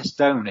 MS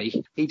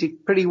Dhoni, he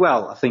did pretty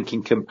well, I think,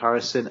 in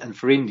comparison. And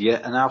for India,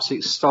 an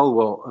absolute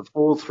stalwart of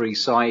all 3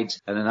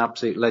 sides and an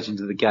absolute legend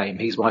of the game.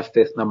 He's my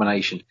 5th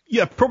nomination.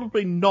 Yeah,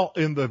 probably not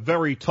in the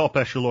very top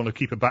echelon of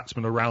keeper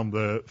batsmen around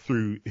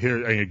through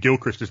here.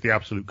 Gilchrist is the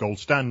absolute gold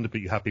standard,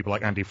 but you have people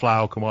like Andy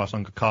Flower, Kumar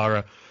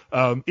Sangakkara,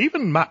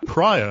 even Matt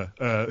Pryor,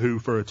 who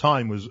for a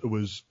time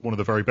was one of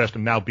the very best,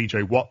 and now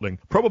BJ Watling.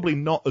 Probably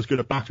not as good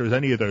a batter as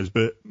any of those,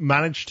 but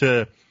managed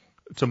to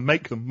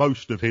make the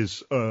most of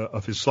his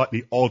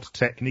slightly odd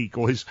technique,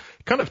 or his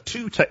kind of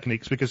 2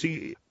 techniques, because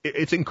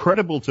it's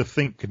incredible to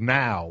think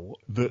now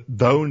that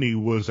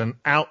Dhoni was an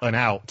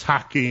out-and-out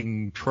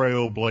attacking,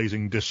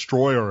 trailblazing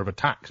destroyer of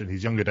attacks in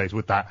his younger days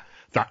with that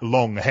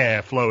long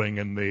hair flowing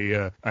and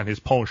his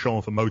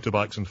penchant for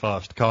motorbikes and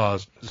fast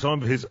cars.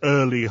 Some of his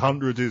early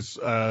hundreds is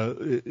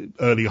early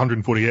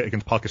 148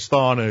 against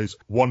Pakistan, his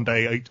one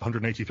day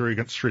 183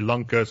 against Sri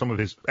Lanka. Some of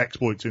his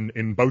exploits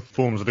in both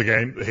forms of the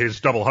game. His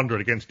double 100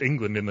 against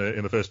England in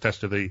the first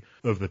test of the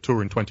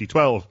tour in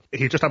 2012.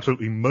 He just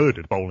absolutely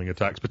murdered bowling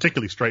attacks,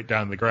 particularly straight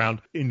down the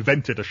ground.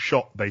 Invented a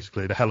shot,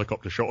 basically the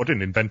helicopter shot. Or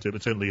didn't invent it,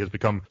 but certainly has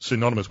become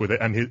synonymous with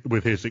it. And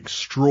with his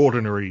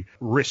extraordinary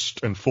wrist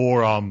and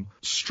forearm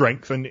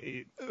strength.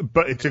 And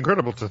But it's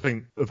incredible to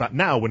think of that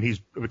now when he's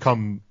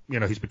become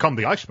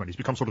the Iceman. He's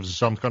become sort of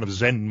some kind of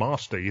Zen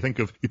master. You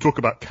talk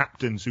about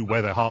captains who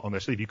wear their heart on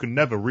their sleeve. You can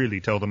never really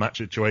tell the match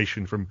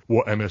situation from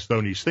what MS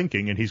Dhoni's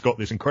thinking, and he's got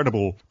this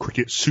incredible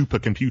cricket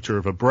supercomputer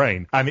of a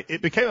brain. And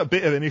it became a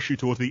bit of an issue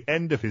towards the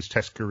end of his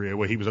Test career,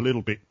 where he was a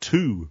little bit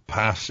too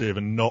passive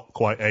and not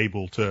quite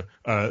able to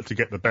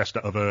get the best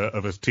out of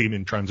a team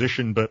in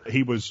transition. But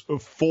he was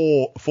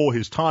for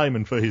his time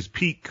and for his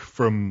peak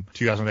from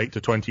 2008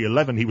 to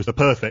 2011, he was the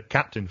perfect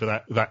captain for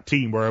that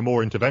team, where a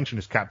more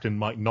interventionist captain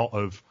might not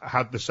have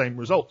had the same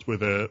results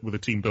with a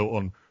team built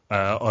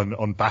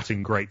on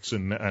batting greats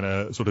and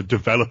a sort of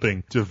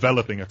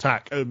developing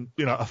attack.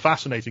 A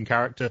fascinating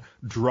character,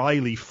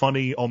 dryly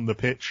funny on the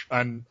pitch,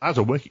 and as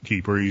a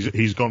wicketkeeper,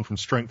 he's gone from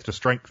strength to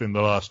strength in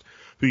the last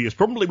few years.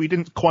 Probably we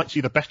didn't quite see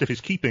the best of his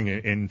keeping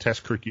in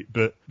Test cricket,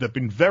 but there've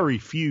been very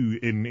few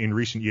in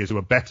recent years who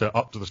are better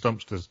up to the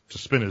stumps to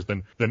spinners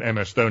than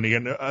MS Dhoni,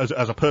 and as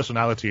a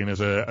personality and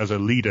as a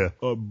leader,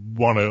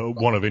 one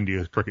of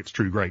India's cricket's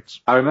true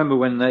greats. I remember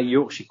when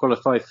Yorkshire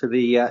qualified for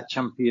the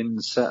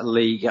Champions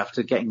League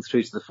after getting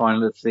through to the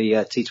final of the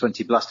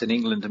T20 Blast in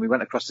England, and we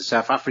went across to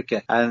South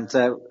Africa, and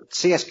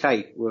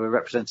CSK were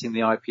representing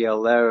the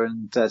IPL there,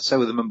 and so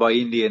were the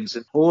Mumbai Indians,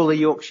 and all the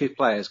Yorkshire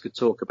players could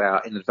talk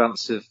about in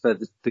advance of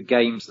the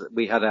games that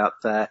we had out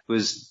there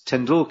was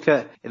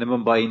Tendulkar in a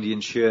Mumbai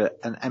Indian shirt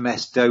and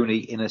MS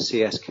Dhoni in a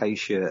CSK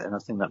shirt, and I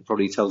think that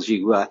probably tells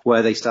you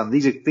where they stand.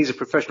 These are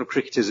professional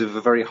cricketers of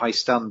a very high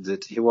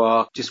standard who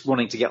are just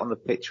wanting to get on the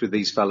pitch with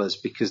these fellas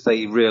because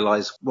they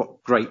realise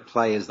what great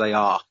players they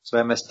are.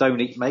 So MS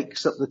Dhoni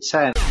makes up the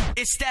 10.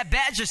 It's that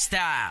Badger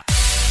style.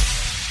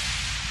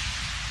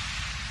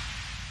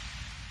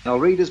 I'll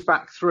read us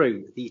back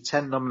through the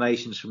 10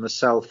 nominations from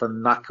myself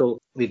and Nakul.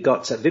 We've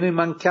got Vinu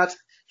Mankad,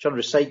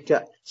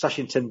 Chandrasekhar,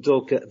 Sachin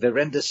Tendulkar,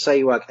 Virender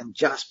Sehwag and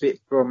Jasprit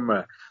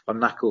Bumrah on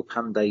Nakul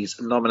Pandey's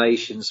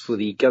nominations for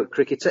the GOAT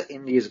cricketer,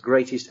 India's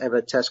greatest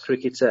ever Test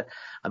cricketer.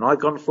 And I've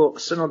gone for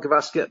Sunil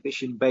Gavaskar,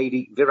 Bishan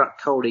Bedi, Virat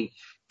Kohli,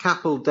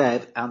 Kapil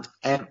Dev and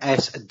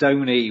MS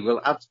Dhoni.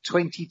 We'll add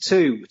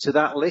 22 to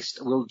that list.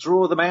 We'll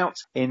draw them out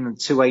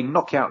into a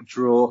knockout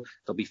draw.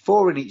 There'll be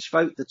 4 in each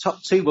vote. The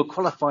top 2 will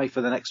qualify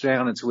for the next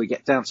round until we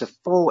get down to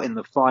 4 in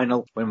the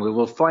final, when we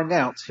will find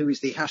out who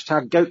is the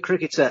hashtag GOAT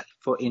cricketer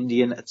for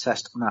Indian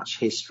Test match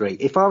history.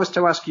 If I was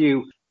to ask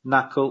you,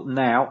 Nakul,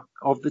 now,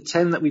 of the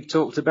 10 that we've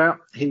talked about,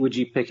 who would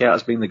you pick out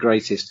as being the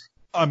greatest?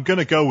 I'm going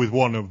to go with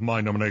one of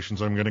my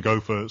nominations. I'm going to go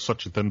for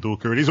Sachin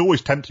Tendulkar. It is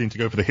always tempting to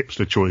go for the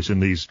hipster choice in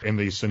these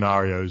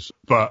scenarios,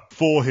 but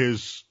for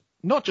his,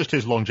 not just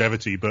his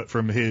longevity, but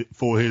for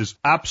his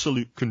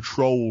absolute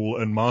control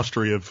and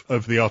mastery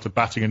of the art of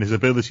batting and his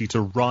ability to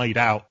ride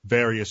out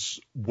various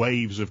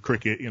waves of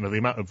cricket, the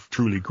amount of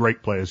truly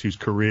great players whose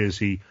careers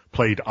he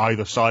played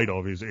either side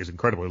of is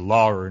incredible.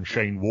 Lara and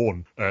Shane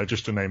Warne,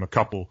 just to name a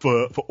couple.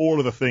 For all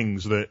of the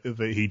things that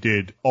he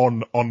did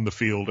on the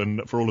field,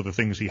 and for all of the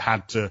things he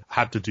had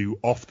to do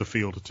off the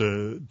field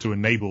to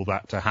enable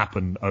that to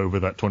happen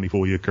over that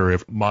 24-year career,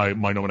 my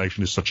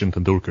nomination is Sachin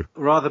Tendulkar.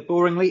 Rather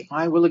boringly,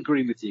 I will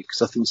agree with you,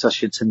 because I think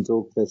Sachin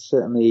Tendulkar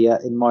certainly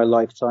in my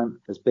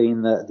lifetime has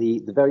been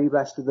the very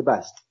best of the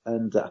best,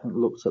 and I think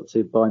looked up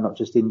to by not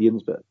just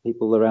Indians but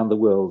people around the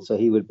world. So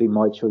he would be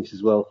my choice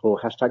as well for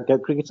hashtag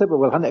GOAT cricketer. But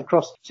we'll hand it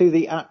across to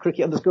the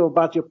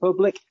 @cricket_Badger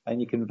public,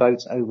 and you can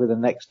vote over the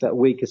next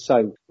week or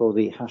so for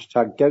the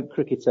hashtag GOAT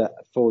cricketer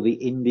for the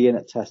Indian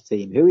Test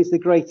team. Who is the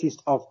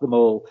greatest of them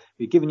all?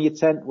 We've given you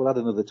 10, we'll add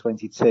another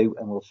 22,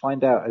 and we'll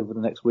find out over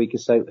the next week or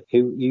so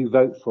who you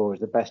vote for as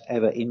the best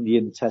ever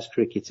Indian Test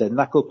cricketer.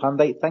 Nakul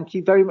Pandey, thank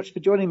you very much for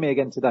joining me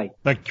again today.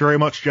 Thank you very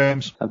much,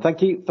 James. And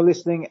thank you for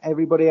listening,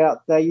 everybody out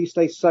there. You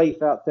stay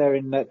safe out there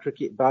in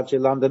Cricket Badger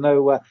land. I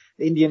know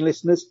Indian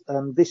listeners,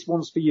 this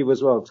one's for you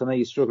as well, because I know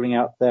you're struggling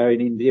out there in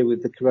India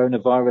with the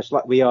coronavirus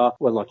like we are,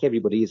 well, like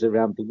everybody is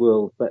around the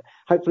world. But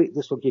hopefully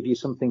this will give you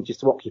something just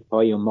to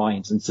occupy your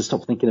minds and to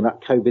stop thinking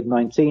about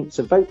COVID-19.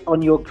 So vote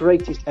on your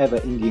greatest ever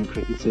Indian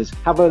cricketers.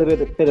 Have a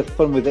bit of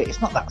fun with it.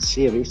 It's not that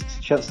serious. It's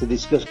a chance to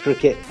discuss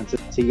cricket and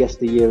to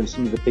yesteryear and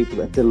some of the people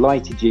that have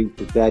delighted you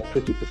with their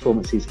cricket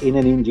performances in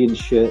an Indian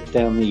shirt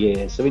down the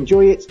years. So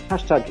enjoy it.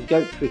 Hashtag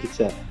GOAT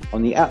cricketer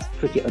on the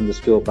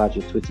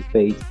 @cricket_Badger Twitter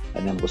feed.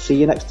 And then we'll see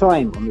you next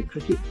time on the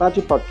Cricket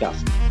Badger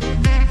podcast.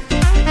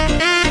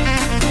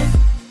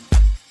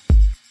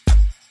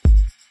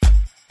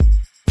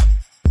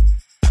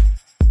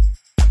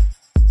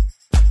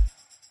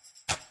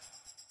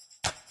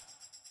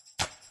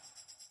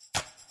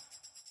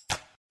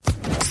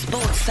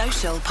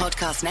 Social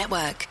Podcast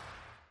Network.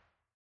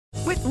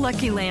 With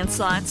Lucky Land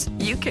Slots,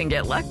 you can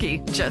get lucky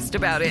just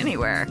about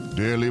anywhere.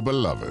 Dearly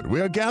beloved, we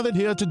are gathered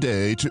here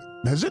today to...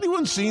 Has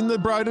anyone seen the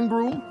bride and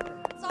groom?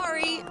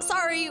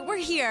 Sorry, we're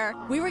here.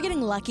 We were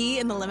getting lucky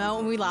in the limo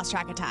and we lost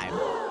track of time.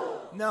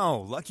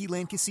 No, Lucky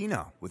Land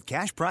Casino, with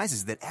cash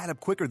prizes that add up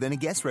quicker than a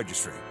guest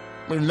registry.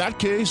 In that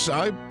case,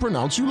 I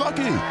pronounce you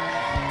lucky.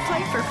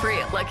 Play for free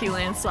at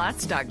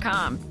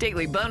LuckyLandSlots.com.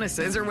 Daily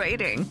bonuses are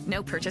waiting.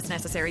 No purchase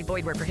necessary.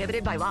 Void where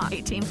prohibited by law.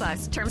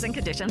 18+. Terms and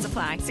conditions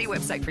apply. See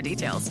website for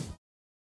details.